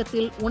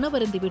உணவகத்தில்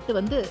உணவருந்திவிட்டு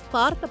வந்து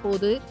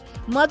பார்த்தபோது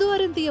மது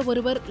அருந்திய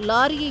ஒருவர்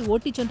லாரியை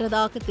ஓட்டிச்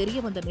சென்றதாக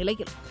தெரியவந்த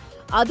நிலையில்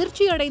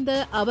அதிர்ச்சியடைந்த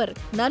அவர்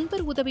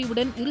நண்பர்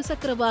உதவியுடன்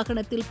இருசக்கர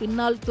வாகனத்தில்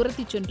பின்னால்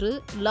துரத்திச் சென்று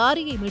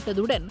லாரியை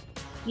மீட்டதுடன்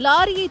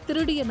லாரியை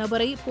திருடிய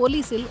நபரை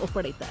போலீசில்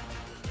ஒப்படைத்தார்.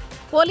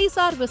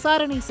 போலீசார்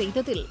விசாரணை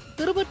செய்ததில்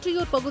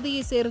திருவொற்றியூர்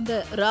பகுதியைச் சேர்ந்த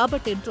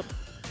ராபர்ட் என்றும்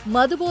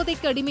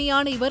மதுபோதைக்கு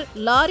அடிமையான இவர்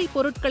லாரி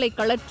பொருட்களை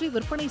கழற்றி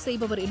விற்பனை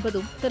செய்பவர்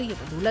என்பதும்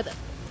தெரியவந்துள்ளது.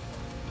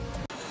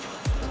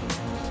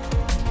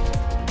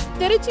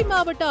 திருச்சி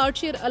மாவட்ட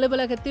ஆட்சியர்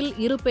அலுவலகத்தில்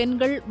 2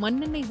 பெண்கள்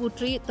மண்ணெண்ணெய்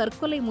ஊற்றி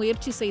தற்கொலை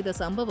முயற்சி செய்த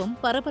சம்பவம்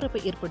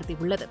பரபரப்பை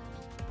ஏற்படுத்தியுள்ளது.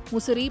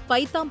 முசிறி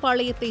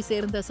பைத்தாம்பாளையத்தைச்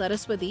சேர்ந்த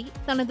சரஸ்வதி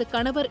தனது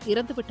கணவர்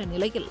இறந்துவிட்ட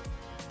நிலையில்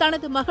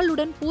தனது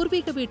மகளுடன்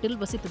பூர்வீக வீட்டில்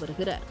வசித்து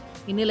வருகிறார்.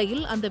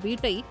 இந்நிலையில் அந்த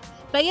வீட்டை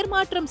பெயர்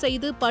மாற்றம்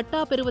செய்து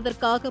பட்டா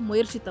பெறுவதற்காக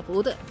முயற்சித்த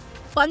போது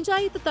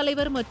பஞ்சாயத்து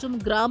தலைவர் மற்றும்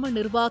கிராம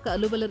நிர்வாக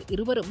அலுவலர்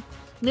இருவரும்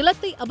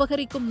நிலத்தை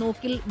அபகரிக்கும்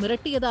நோக்கில்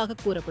மிரட்டியதாக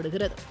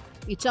கூறப்படுகிறது.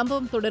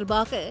 இச்சம்பவம்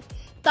தொடர்பாக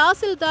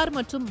தாசில்தார்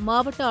மற்றும்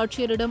மாவட்ட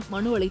ஆட்சியரிடம்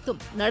மனு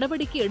அளித்தும்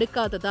நடவடிக்கை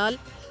எடுக்காததால்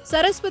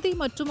சரஸ்வதி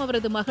மற்றும்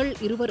அவரது மகள்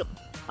இருவரும்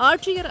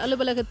ஆட்சியர்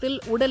அலுவலகத்தில்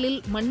உடலில்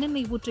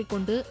மண்ணெண்ணெய்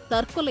ஊற்றிக்கொண்டு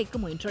தற்கொலைக்கு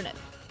முயன்றனர்.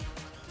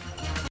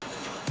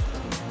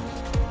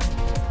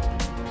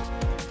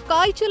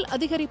 காய்ச்சல்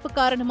அதிகரிப்பு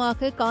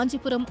காரணமாக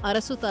காஞ்சிபுரம்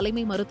அரசு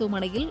தலைமை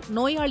மருத்துவமனையில்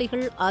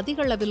நோயாளிகள்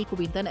அதிக அளவில்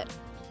குவிந்தனர்.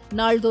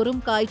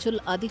 நாள்தோறும் காய்ச்சல்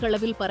அதிக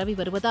அளவில் பரவி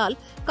வருவதால்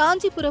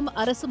காஞ்சிபுரம்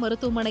அரசு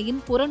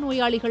மருத்துவமனையின்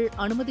புறநோயாளிகள்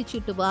அனுமதிச்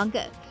சீட்டு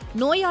வாங்க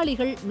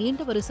நோயாளிகள்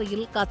நீண்ட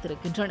வரிசையில்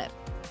காத்திருக்கின்றனர்.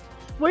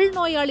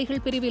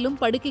 உள்நோயாளிகள் பிரிவிலும்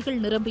படுக்கைகள்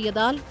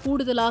நிரம்பியதால்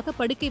கூடுதலாக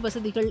படுக்கை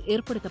வசதிகள்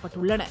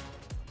ஏற்படுத்தப்பட்டுள்ளன.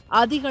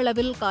 அதிக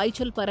அளவில்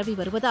காய்ச்சல் பரவி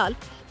வருவதால்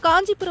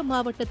காஞ்சிபுரம்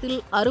மாவட்டத்தில்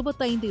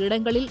 65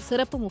 இடங்களில்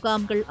சிறப்பு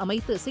முகாம்கள்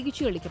அமைத்து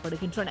சிகிச்சை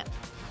அளிக்கப்படுகின்றன.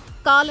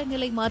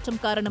 காலநிலை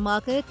மாற்றம்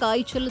காரணமாக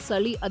காய்ச்சல்,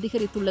 சளி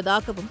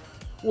அதிகரித்துள்ளதாகவும்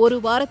ஒரு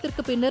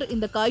வாரத்திற்கு பின்னர்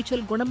இந்த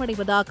காய்ச்சல்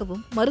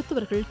குணமடைவதாகவும்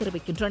மருத்துவர்கள்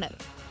தெரிவிக்கின்றனர்.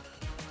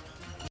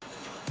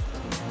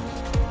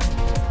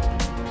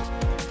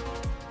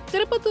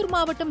 திருப்பத்தூர்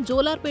மாவட்டம்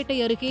ஜோலார்பேட்டை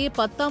அருகே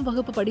 10ஆம்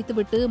வகுப்பு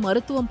படித்துவிட்டு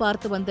மருத்துவம்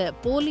பார்த்து வந்த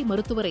போலி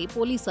மருத்துவரை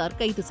போலீசார்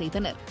கைது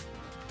செய்தனர்.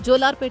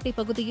 ஜோலார்பேட்டை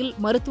பகுதியில்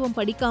மருத்துவம்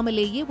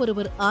படிக்காமலேயே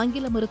ஒருவர்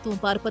ஆங்கில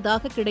மருத்துவம்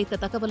பார்ப்பதாக கிடைத்த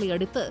தகவலை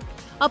அடுத்து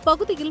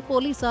அப்பகுதியில்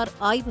போலீசார்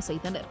ஆய்வு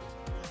செய்தனர்.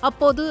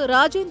 அப்போது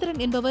ராஜேந்திரன்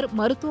என்பவர்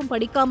மருத்துவம்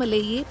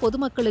படிக்காமலேயே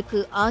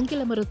பொதுமக்களுக்கு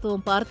ஆங்கில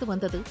மருத்துவம் பார்த்து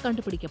வந்தது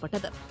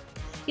கண்டுபிடிக்கப்பட்டது.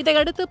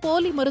 இதையடுத்து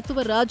போலி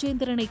மருத்துவர்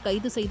ராஜேந்திரனை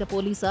கைது செய்த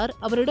போலீசார்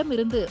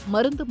அவரிடமிருந்து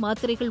மருந்து,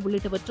 மாத்திரைகள்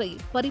உள்ளிட்டவற்றை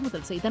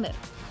பறிமுதல் செய்தனர்.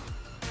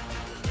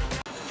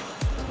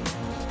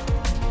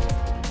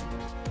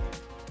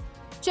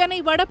 சென்னை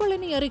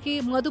வடபழனி அருகே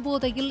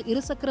மதுபோதையில்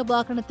இருசக்கர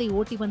வாகனத்தை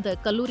ஓட்டி வந்த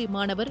கல்லூரி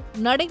மாணவர்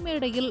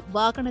நடைமேடையில்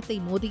வாகனத்தை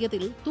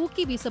மோதியதில்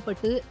தூக்கி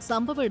வீசப்பட்டு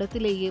சம்பவ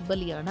இடத்திலேயே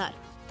பலியானார்.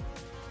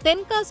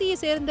 தென்காசியை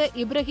சேர்ந்த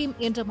இப்ராஹிம்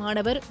என்ற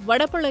மாணவர்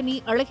வடபழனி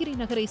அழகிரி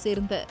நகரை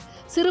சேர்ந்த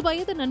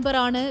சிறுவயது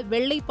நண்பரான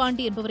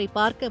வெள்ளைப்பாண்டி என்பவரை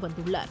பார்க்க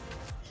வந்துள்ளார்.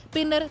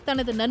 பின்னர்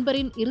தனது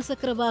நண்பரின்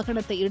இருசக்கர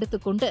வாகனத்தை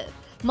எடுத்துக்கொண்டு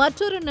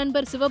மற்றொரு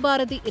நண்பர்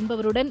சிவபாரதி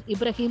என்பவருடன்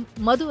இப்ராஹிம்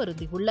மது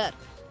அருந்தியுள்ளார்.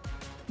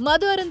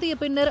 மது அருந்திய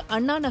பின்னர்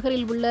அண்ணா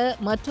நகரில் உள்ள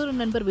மற்றொரு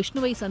நண்பர்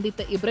விஷ்ணுவை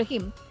சந்தித்த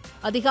இப்ராஹிம்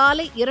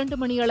அதிகாலை 2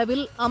 மணி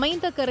அளவில்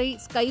அமைந்தகரை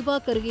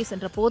ஸ்கைவாக் அருகே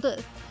சென்றபோது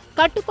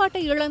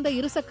கட்டுப்பாட்டை இழந்த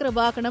இருசக்கர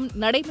வாகனம்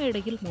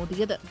நடைமேடையில்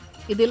மோதியது.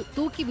 இதில்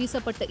தூக்கி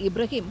வீசப்பட்ட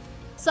இப்ராஹிம்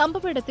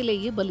சம்பவ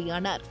இடத்திலேயே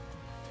பலியானார்.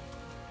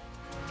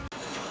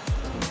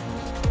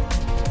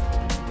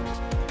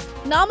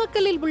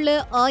 நாமக்கல்லில் உள்ள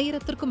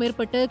 1000க்கும்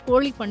மேற்பட்ட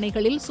கோழி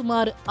பண்ணைகளில்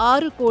சுமார்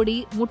 6 கோடி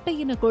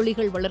முட்டையின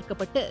கோழிகள்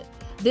வளர்க்கப்பட்டு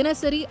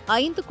தினசரி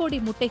 5 கோடி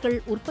முட்டைகள்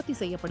உற்பத்தி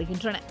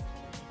செய்யப்படுகின்றன.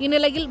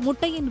 இந்நிலையில்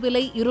முட்டையின்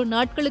விலை 2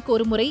 நாட்களுக்கு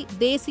ஒருமுறை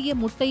தேசிய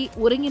முட்டை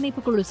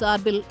ஒருங்கிணைப்பு குழு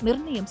சார்பில்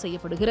நிர்ணயம்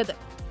செய்யப்படுகிறது.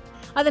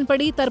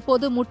 அதன்படி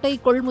தற்போது முட்டை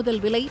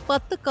கொள்முதல் விலை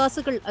 10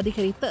 காசுகள்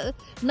அதிகரித்து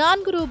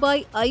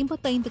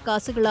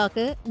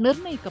 ₹4.55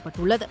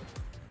 நிர்ணயிக்கப்பட்டுள்ளது.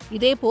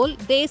 இதேபோல்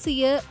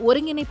தேசிய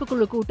ஒருங்கிணைப்பு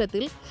குழு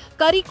கூட்டத்தில்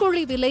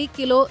கறிக்கோழி விலை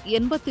கிலோ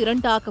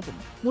 82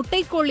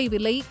 முட்டைக்கோழி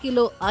விலை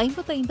கிலோ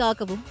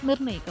 55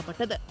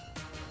 நிர்ணயிக்கப்பட்டது.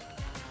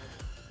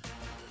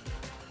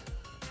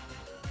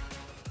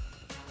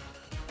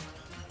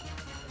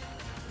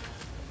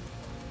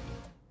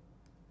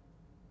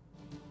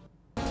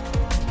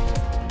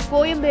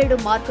 கோயம்பேடு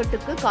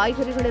மார்க்கெட்டுக்கு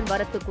காய்கறிகளின்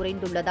வரத்து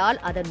குறைந்துள்ளதால்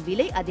அதன்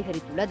விலை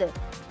அதிகரித்துள்ளது.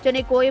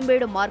 சென்னை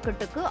கோயம்பேடு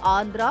மார்க்கெட்டுக்கு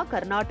ஆந்திரா,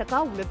 கர்நாடகா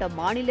உள்ளிட்ட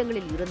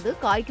மாநிலங்களில் இருந்து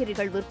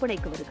காய்கறிகள்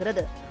விற்பனைக்கு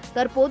வருகிறது.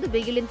 தற்போது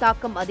வெயிலின்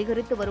தாக்கம்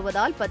அதிகரித்து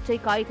வருவதால் பச்சை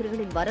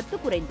காய்கறிகளின் வரத்து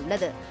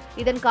குறைந்துள்ளது.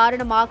 இதன்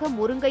காரணமாக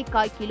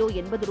முருங்கைக்காய் கிலோ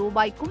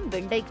 ₹80,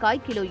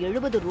 வெண்டைக்காய் கிலோ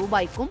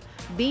 ₹70,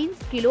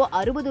 பீன்ஸ் கிலோ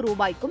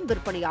 ₹60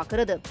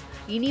 விற்பனையாகிறது.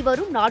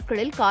 இனிவரும்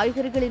நாட்களில்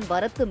காய்கறிகளின்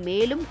வரத்து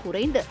மேலும்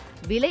குறைந்து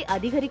விலை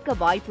அதிகரிக்க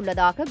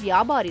வாய்ப்புள்ளதாக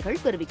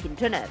வியாபாரிகள்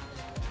தெரிவிக்கின்றனர்.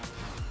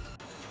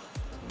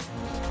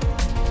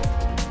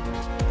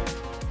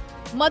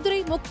 மதுரை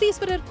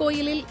முக்தீஸ்வரர்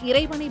கோயிலில்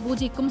இறைவனை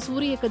பூஜிக்கும்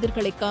சூரிய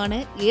கதிர்களை காண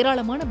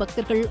ஏராளமான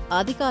பக்தர்கள்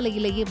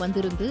அதிகாலையிலேயே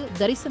வந்திருந்து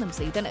தரிசனம்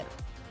செய்தனர்.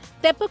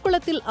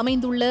 தெப்பக்குளத்தில்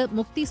அமைந்துள்ள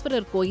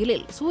முக்தீஸ்வரர்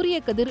கோயிலில் சூரிய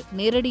கதிர்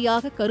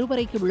நேரடியாக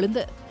கருவறைக்கு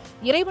விழுந்து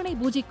இறைவனை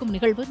பூஜிக்கும்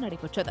நிகழ்வு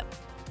நடைபெற்றது.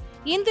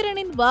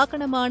 இந்திரனின்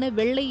வாகனமான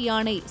வெள்ளை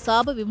யானை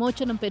சாப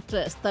விமோச்சனம்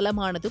பெற்ற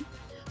ஸ்தலமானதும்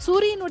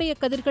சூரியனுடைய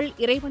கதிர்கள்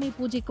இறைவனை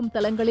பூஜிக்கும்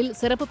தலங்களில்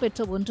சிறப்பு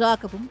பெற்ற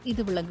ஒன்றாகவும்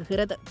இது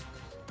விளங்குகிறது.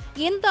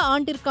 இந்த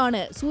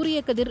ஆண்டிற்கான சூரிய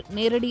கதிர்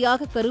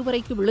நேரடியாக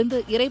கருவறைக்கு விழுந்து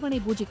இறைவனை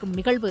பூஜிக்கும்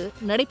நிகழ்வு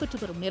நடைபெற்று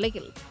வரும்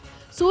நிலையில்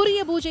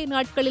சூரிய பூஜை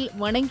நாட்களில்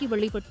வணங்கி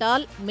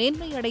வழிபட்டால்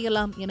மேன்மை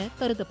அடையலாம் என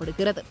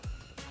கருதப்படுகிறது.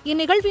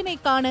 இந்நிகழ்வினை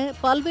காண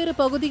பல்வேறு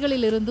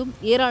பகுதிகளிலிருந்தும்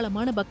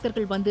ஏராளமான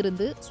பக்தர்கள்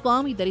வந்திருந்து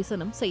சுவாமி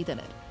தரிசனம்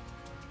செய்தனர்.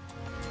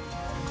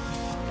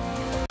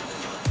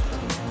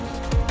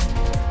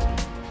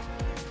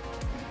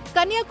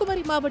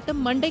 கன்னியாகுமரி மாவட்டம்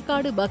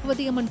மண்டைக்காடு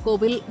பகவதியம்மன்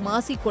கோவில்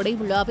மாசி கொடை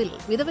விழாவில்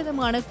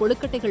விதவிதமான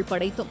கொழுக்கட்டைகள்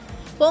படைத்தும்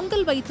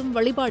பொங்கல் வைத்தும்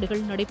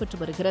வழிபாடுகள் நடைபெற்று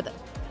வருகிறது.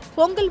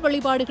 பொங்கல்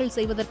வழிபாடுகள்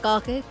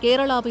செய்வதற்காக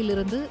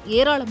கேரளாவிலிருந்து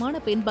ஏராளமான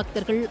பெண்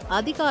பக்தர்கள்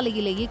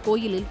அதிகாலையிலேயே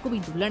கோயிலில்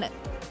குவிந்துள்ளனர்.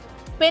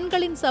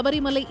 பெண்களின்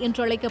சபரிமலை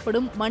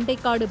என்றழைக்கப்படும்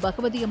மண்டைக்காடு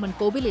பகவதியம்மன்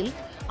கோவிலில்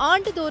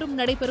ஆண்டுதோறும்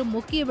நடைபெறும்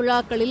முக்கிய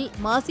விழாக்களில்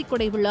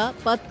மாசிக்கொடை விழா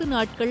 10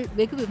 நாட்கள்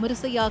வெகு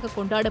விமரிசையாக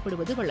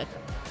கொண்டாடப்படுவது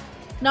வழக்கம்.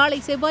 நாளை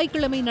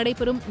செவ்வாய்க்கிழமை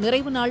நடைபெறும்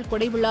நிறைவு நாள்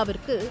கொடை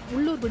விழாவிற்கு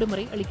உள்ளூர்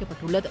விடுமுறை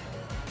அளிக்கப்பட்டுள்ளது.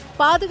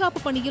 பாதுகாப்பு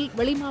பணியில்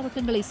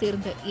வெளிமாவட்டங்களைச்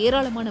சேர்ந்த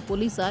ஏராளமான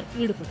போலீசார்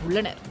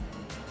ஈடுபட்டுள்ளனர்.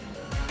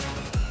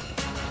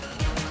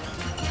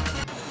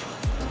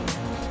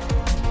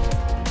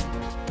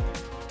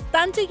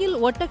 தஞ்சையில்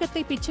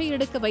ஒட்டகத்தை பிச்சை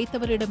எடுக்க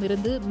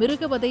வைத்தவரிடமிருந்து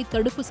மிருகவதை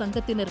தடுப்பு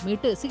சங்கத்தினர்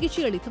மீட்டு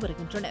சிகிச்சை அளித்து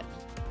வருகின்றனர்.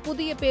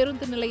 புதிய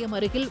பேருந்து நிலையம்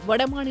அருகில்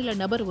வடமாநில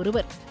நபர்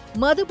ஒருவர்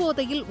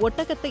மதுபோதையில்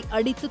ஒட்டகத்தை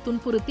அடித்து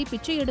துன்புறுத்தி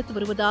பிச்சை எடுத்து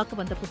வருவதாக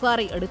வந்த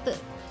புகாரை அடுத்து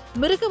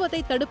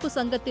மிருகவதை தடுப்பு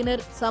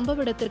சங்கத்தினர்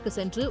சம்பவ இடத்திற்கு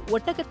சென்று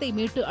ஒட்டகத்தை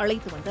மீட்டு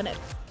அழைத்து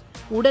வந்தனர்.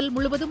 உடல்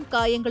முழுவதும்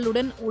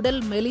காயங்களுடன்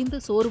உடல் மெலிந்து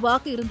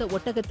சோர்வாக இருந்த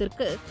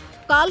ஒட்டகத்திற்கு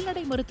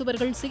கால்நடை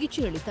மருத்துவர்கள்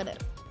சிகிச்சை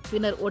அளித்தனர்.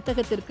 பின்னர்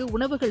ஒட்டகத்திற்கு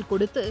உணவுகள்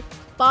கொடுத்து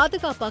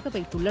பாதுகாப்பாக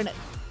வைத்துள்ளனர்.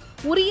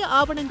 உரிய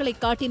ஆவணங்களை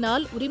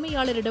காட்டினால்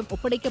உரிமையாளரிடம்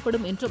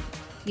ஒப்படைக்கப்படும் என்றும்,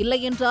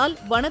 இல்லையென்றால்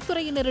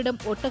வனத்துறையினரிடம்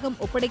ஒட்டகம்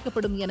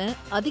ஒப்படைக்கப்படும் என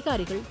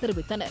அதிகாரிகள்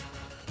தெரிவித்தனர்.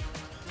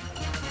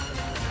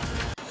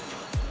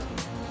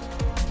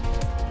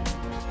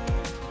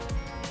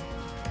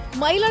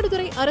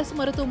 மயிலாடுதுறை அரசு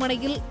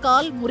மருத்துவமனையில்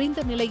கால்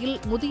முறிந்த நிலையில்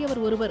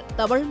முதியவர் ஒருவர்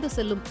தவழ்ந்து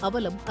செல்லும்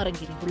அவலம்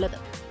அரங்கேறியுள்ளது.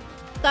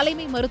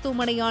 தலைமை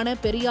மருத்துவமனையான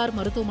பெரியார்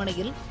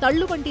மருத்துவமனையில்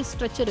தள்ளுவண்டி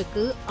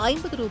ஸ்ட்ரெச்சருக்கு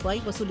 50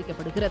 ரூபாய்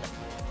வசூலிக்கப்படுகிறது.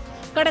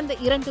 கடந்த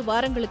 2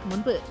 வாரங்களுக்கு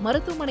முன்பு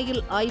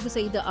மருத்துவமனையில் ஆய்வு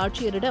செய்த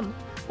ஆட்சியரிடம்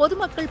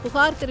பொதுமக்கள்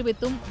புகார்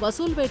தெரிவித்தும்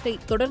வசூல் வேட்டை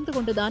தொடர்ந்து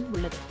கொண்டுதான்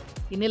உள்ளது.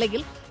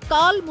 இந்நிலையில்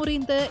கால்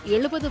முறிந்த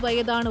 70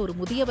 வயதான ஒரு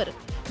முதியவர்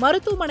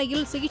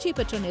மருத்துவமனையில் சிகிச்சை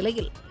பெற்ற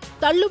நிலையில்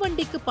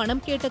தள்ளுவண்டிக்கு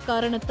பணம் கேட்ட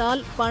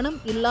காரணத்தால் பணம்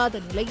இல்லாத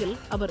நிலையில்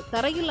அவர்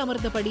தரையில்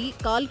அமர்ந்தபடி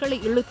கால்களை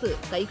இழுத்து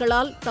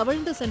கைகளால்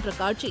தவழ்ந்து சென்ற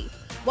காட்சி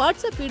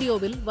வாட்ஸ்அப்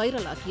வீடியோவில்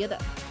வைரலாகியது.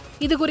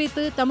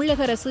 இதுகுறித்து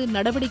தமிழக அரசு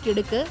நடவடிக்கை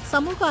எடுக்க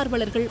சமூக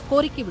ஆர்வலர்கள்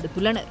கோரிக்கை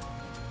விடுத்துள்ளனர்.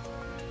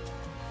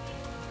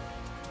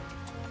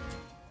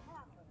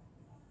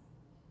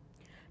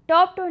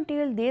 டாப்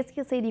 20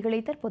 தேசிய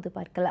செய்திகளை தற்போது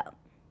பார்க்கலாம்.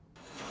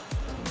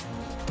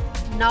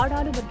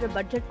 நாடாளுமன்ற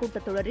பட்ஜெட்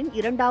கூட்டத்தொடரின்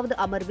 2வது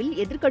அமர்வில்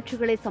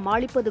எதிர்க்கட்சிகளை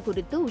சமாளிப்பது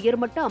குறித்து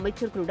உயர்மட்ட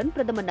அமைச்சர்களுடன்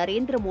பிரதமர்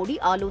நரேந்திர மோடி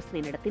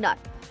ஆலோசனை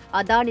நடத்தினார்.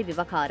 அதானி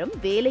விவகாரம்,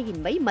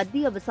 வேலையின்மை,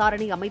 மத்திய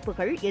விசாரணை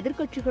அமைப்புகள்,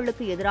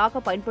 எதிர்க்கட்சிகளுக்கு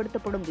எதிராக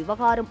பயன்படுத்தப்படும்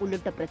விவகாரம்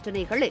உள்ளிட்ட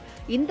பிரச்சினைகளை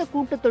இந்த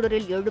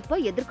கூட்டத்தொடரில்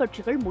எழுப்ப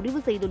எதிர்க்கட்சிகள்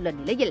முடிவு செய்துள்ள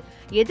நிலையில்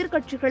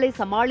எதிர்க்கட்சிகளை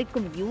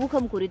சமாளிக்கும்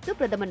வியூகம் குறித்து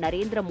பிரதமர்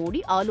நரேந்திர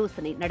மோடி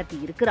ஆலோசனை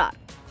நடத்தியிருக்கிறார்.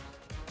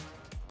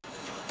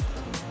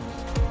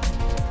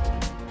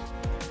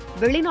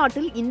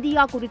 வெளிநாட்டில்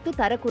இந்தியா குறித்து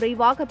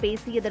தரக்குறைவாக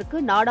பேசியதற்கு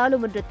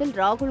நாடாளுமன்றத்தில்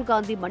ராகுல்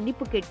காந்தி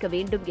மன்னிப்பு கேட்க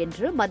வேண்டும்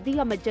என்று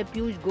மத்திய அமைச்சர்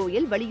பியூஷ்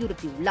கோயல்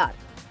வலியுறுத்தியுள்ளார்.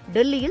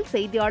 டெல்லியில்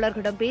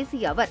செய்தியாளர்களிடம்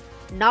பேசிய அவர்,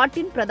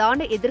 நாட்டின்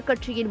பிரதான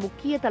எதிர்க்கட்சியின்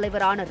முக்கிய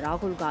தலைவரான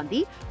ராகுல்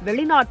காந்தி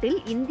வெளிநாட்டில்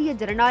இந்திய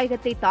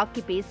ஜனநாயகத்தை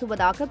தாக்கி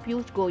பேசுவதாக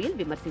பியூஷ் கோயல்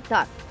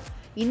விமர்சித்தார்.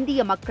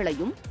 இந்திய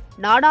மக்களையும்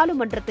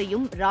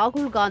நாடாளுமன்றத்தையும்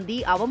ராகுல் காந்தி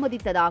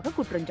அவமதித்ததாக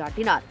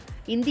குற்றஞ்சாட்டினார்.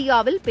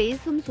 இந்தியாவில்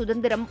பேசும்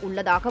சுதந்திரம்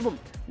உள்ளதாகவும்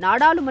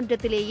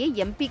நாடாளுமன்றத்திலேயே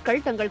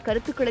எம்பிக்கள் தங்கள்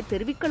கருத்துக்களை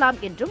தெரிவிக்கலாம்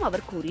என்றும்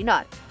அவர்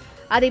கூறினார்.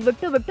 அதை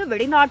விட்டுவிட்டு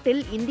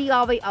வெளிநாட்டில்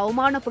இந்தியாவை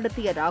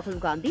அவமானப்படுத்திய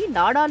ராகுல் காந்தி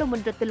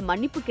நாடாளுமன்றத்தில்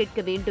மன்னிப்பு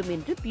கேட்க வேண்டும்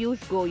என்று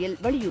பியூஷ் கோயல்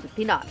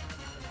வலியுறுத்தினார்.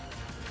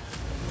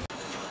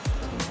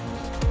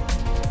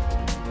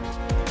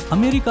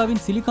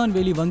 அமெரிக்காவின் சிலிகான்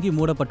வேலி வங்கி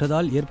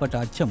மூடப்பட்டதால் ஏற்பட்ட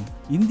அச்சம்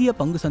இந்திய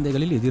பங்கு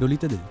சந்தைகளில்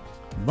எதிரொலித்தது.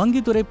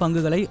 வங்கித்துறை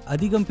பங்குகளை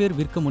அதிகம் பேர்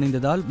விற்க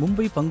முனைந்ததால்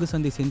மும்பை பங்கு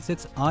சந்தை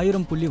சென்செக்ஸ்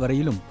 1000 புள்ளி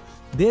வரையிலும்,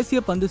 தேசிய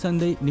பங்கு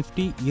சந்தை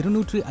நிப்டி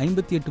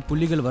 258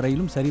 புள்ளிகள்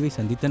வரையிலும் சரிவை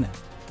சந்தித்தன.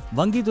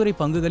 வங்கித்துறை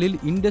பங்குகளில்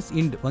இண்டஸ்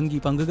இண்ட்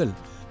வங்கி பங்குகள்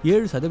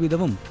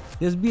 7%,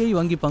 SBI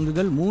வங்கி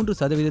பங்குகள்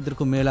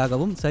 3%க்கும்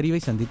மேலாகவும்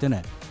சரிவை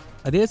சந்தித்தன.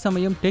 அதே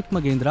சமயம் டெக்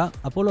மகேந்திரா,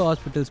 அப்போலோ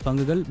ஹாஸ்பிட்டல்ஸ்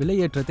பங்குகள்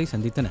விலையேற்றத்தை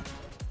சந்தித்தன.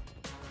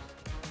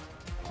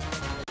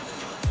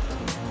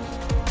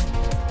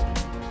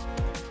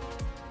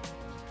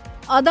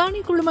 அதானி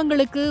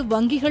குழுமங்களுக்கு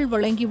வங்கிகள்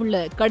வழங்கியுள்ள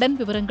கடன்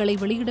விவரங்களை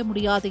வெளியிட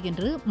முடியாது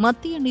என்று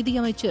மத்திய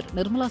நிதியமைச்சர்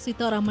நிர்மலா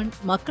சீதாராமன்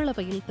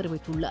மக்களவையில்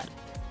தெரிவித்துள்ளார்.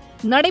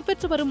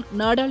 நடைபெற்று வரும்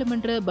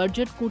நாடாளுமன்ற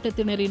பட்ஜெட்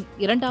கூட்டத்தினரின்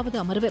 2வது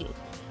அமர்வில்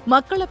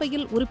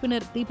மக்களவையில்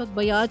உறுப்பினர் தீபக்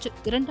பயாஜ்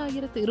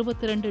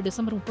 2022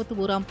 டிசம்பர்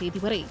 31ஆம்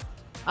தேதி வரை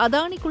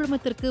அதானி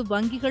குழுமத்திற்கு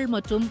வங்கிகள்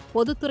மற்றும்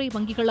பொதுத்துறை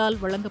வங்கிகளால்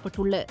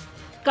வழங்கப்பட்டுள்ள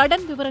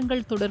கடன்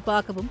விவரங்கள்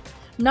தொடர்பாகவும்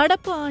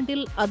நடப்பு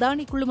ஆண்டில்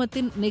அதானி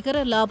குழுமத்தின் நிகர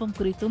லாபம்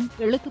குறித்தும்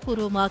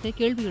எழுத்துப்பூர்வமாக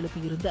கேள்வி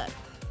எழுப்பியிருந்தார்.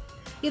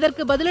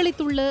 இதற்கு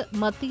பதிலளித்துள்ள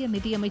மத்திய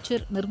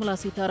நிதியமைச்சர் Nirmala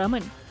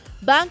Sitharaman,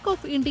 bank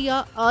of India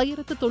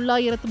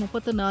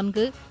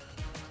 1934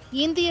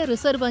 இந்திய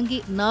ரிசர்வ் வங்கி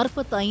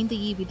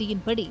 45E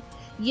விதியின்படி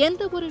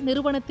எந்தவொரு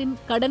நிறுவனத்தின்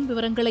கடன்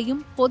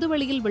விவரங்களையும்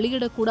பொதுவெளியில்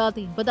வெளியிடக்கூடாது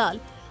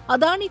என்பதால்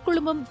அதானி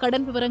குழுமம்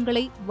கடன்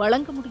விவரங்களை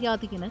வழங்க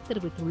முடியாது என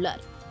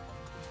தெரிவித்துள்ளார்.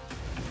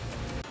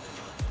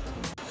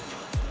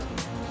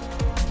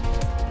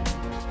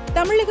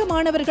 தமிழக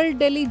மாணவர்கள்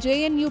டெல்லி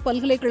JNU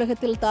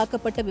பல்கலைக்கழகத்தில்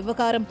தாக்கப்பட்ட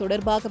விவகாரம்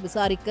தொடர்பாக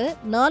விசாரிக்க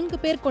 4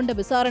 பேர் கொண்ட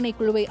விசாரணை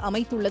குழுவை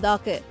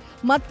அமைத்துள்ளதாக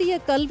மத்திய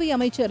கல்வி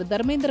அமைச்சர்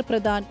தர்மேந்திர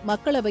பிரதான்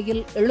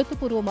மக்களவையில்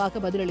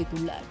எழுத்துப்பூர்வமாக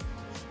பதிலளித்துள்ளார்.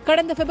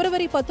 கடந்த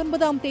பிப்ரவரி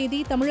 19ஆம் தேதி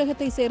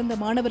தமிழகத்தை சேர்ந்த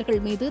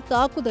மாணவர்கள் மீது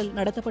தாக்குதல்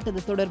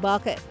நடத்தப்பட்டது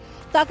தொடர்பாக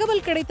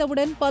தகவல்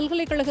கிடைத்தவுடன்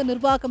பல்கலைக்கழக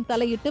நிர்வாகம்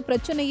தலையிட்டு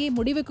பிரச்சினையை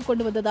முடிவுக்கு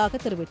கொண்டு வந்ததாக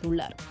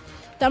தெரிவித்துள்ளார்.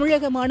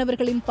 தமிழக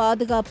மாணவர்களின்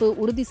பாதுகாப்பு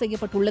உறுதி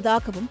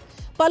செய்யப்பட்டுள்ளதாகவும்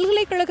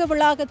பல்கலைக்கழக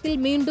வளாகத்தில்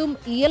மீண்டும்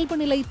இயல்பு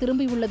நிலை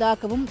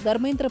திரும்பியுள்ளதாகவும்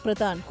தர்மேந்திர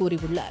பிரதான்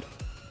கூறியுள்ளார்.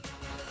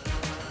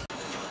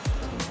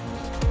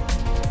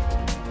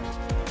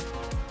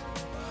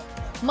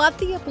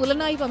 மத்திய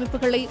புலனாய்வு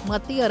அமைப்புகளை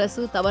மத்திய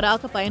அரசு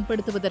தவறாக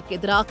பயன்படுத்துவதற்கு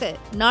எதிராக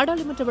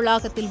நாடாளுமன்ற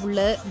வளாகத்தில் உள்ள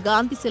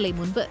காந்தி சிலை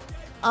முன்பு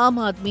ஆம்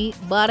ஆத்மி,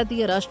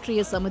 பாரதிய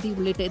ராஷ்டிரிய சமிதி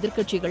உள்ளிட்ட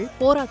எதிர்க்கட்சிகள்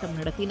போராட்டம்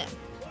நடத்தின.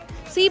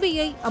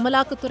 CBI,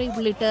 அமலாக்கத்துறை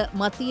உள்ளிட்ட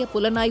மத்திய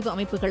புலனாய்வு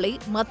அமைப்புகளை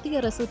மத்திய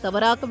அரசு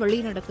தவறாக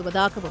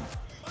வழிநடத்துவதாகவும்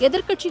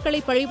எதிர்க்கட்சிகளை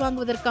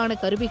பழிவாங்குவதற்கான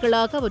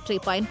கருவிகளாக அவற்றை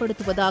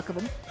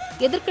பயன்படுத்துவதாகவும்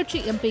எதிர்க்கட்சி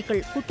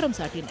MPக்கள் குற்றம்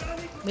சாட்டினர்.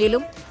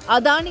 மேலும்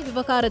அதானி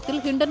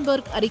விவகாரத்தில்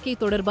ஹிண்டன்பர்க் அறிக்கை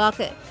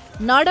தொடர்பாக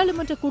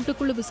நாடாளுமன்ற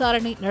கூட்டுக்குழு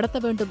விசாரணை நடத்த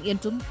வேண்டும்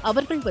என்றும்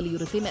அவர்கள்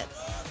வலியுறுத்தினர்.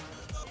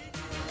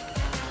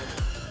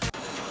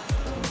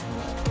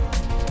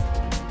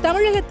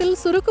 தமிழகத்தில்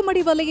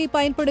சுருக்குமடி வலையை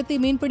பயன்படுத்தி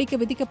மீன்பிடிக்க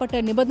விதிக்கப்பட்ட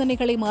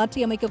நிபந்தனைகளை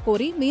மாற்றியமைக்க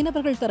கோரி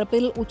மீனவர்கள்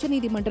தரப்பில்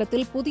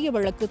உச்சநீதிமன்றத்தில் புதிய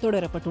வழக்கு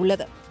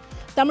தொடரப்பட்டுள்ளது.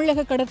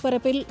 தமிழக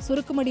கடற்பரப்பில்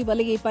சுருக்குமடி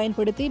வலையை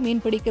பயன்படுத்தி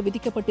மீன்பிடிக்க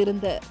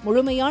விதிக்கப்பட்டிருந்த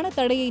முழுமையான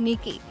தடையை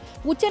நீக்கி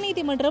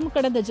உச்சநீதிமன்றம்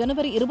கடந்த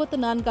ஜனவரி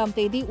 24ஆம்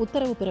தேதி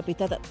உத்தரவு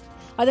பிறப்பித்தது.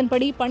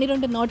 அதன்படி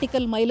 12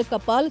 நாட்டிக்கல் மைலுக்கு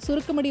அப்பால்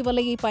சுருக்குமடி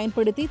வலையை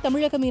பயன்படுத்தி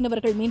தமிழக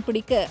மீனவர்கள்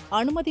மீன்பிடிக்க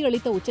அனுமதி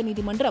அளித்த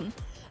உச்சநீதிமன்றம்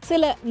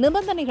சில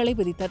நிபந்தனைகளை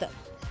விதித்தது.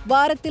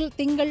 வாரத்தில்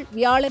திங்கள்,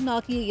 வியாழன்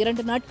ஆகிய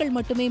 2 நாட்கள்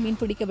மட்டுமே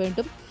மீன்பிடிக்க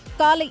வேண்டும்.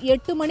 காலை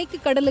 8 மணிக்கு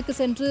கடலுக்கு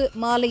சென்று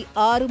மாலை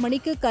 6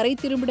 மணிக்கு கரை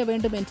திரும்பிட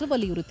வேண்டும் என்று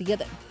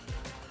வலியுறுத்தியது.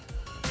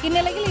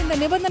 இந்நிலையில் இந்த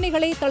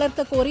நிபந்தனைகளை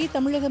தளர்த்த கோரி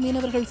தமிழக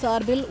மீனவர்கள்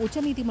சார்பில்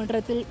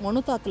உச்சநீதிமன்றத்தில்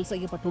மனு தாக்கல்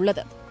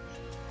செய்யப்பட்டுள்ளது.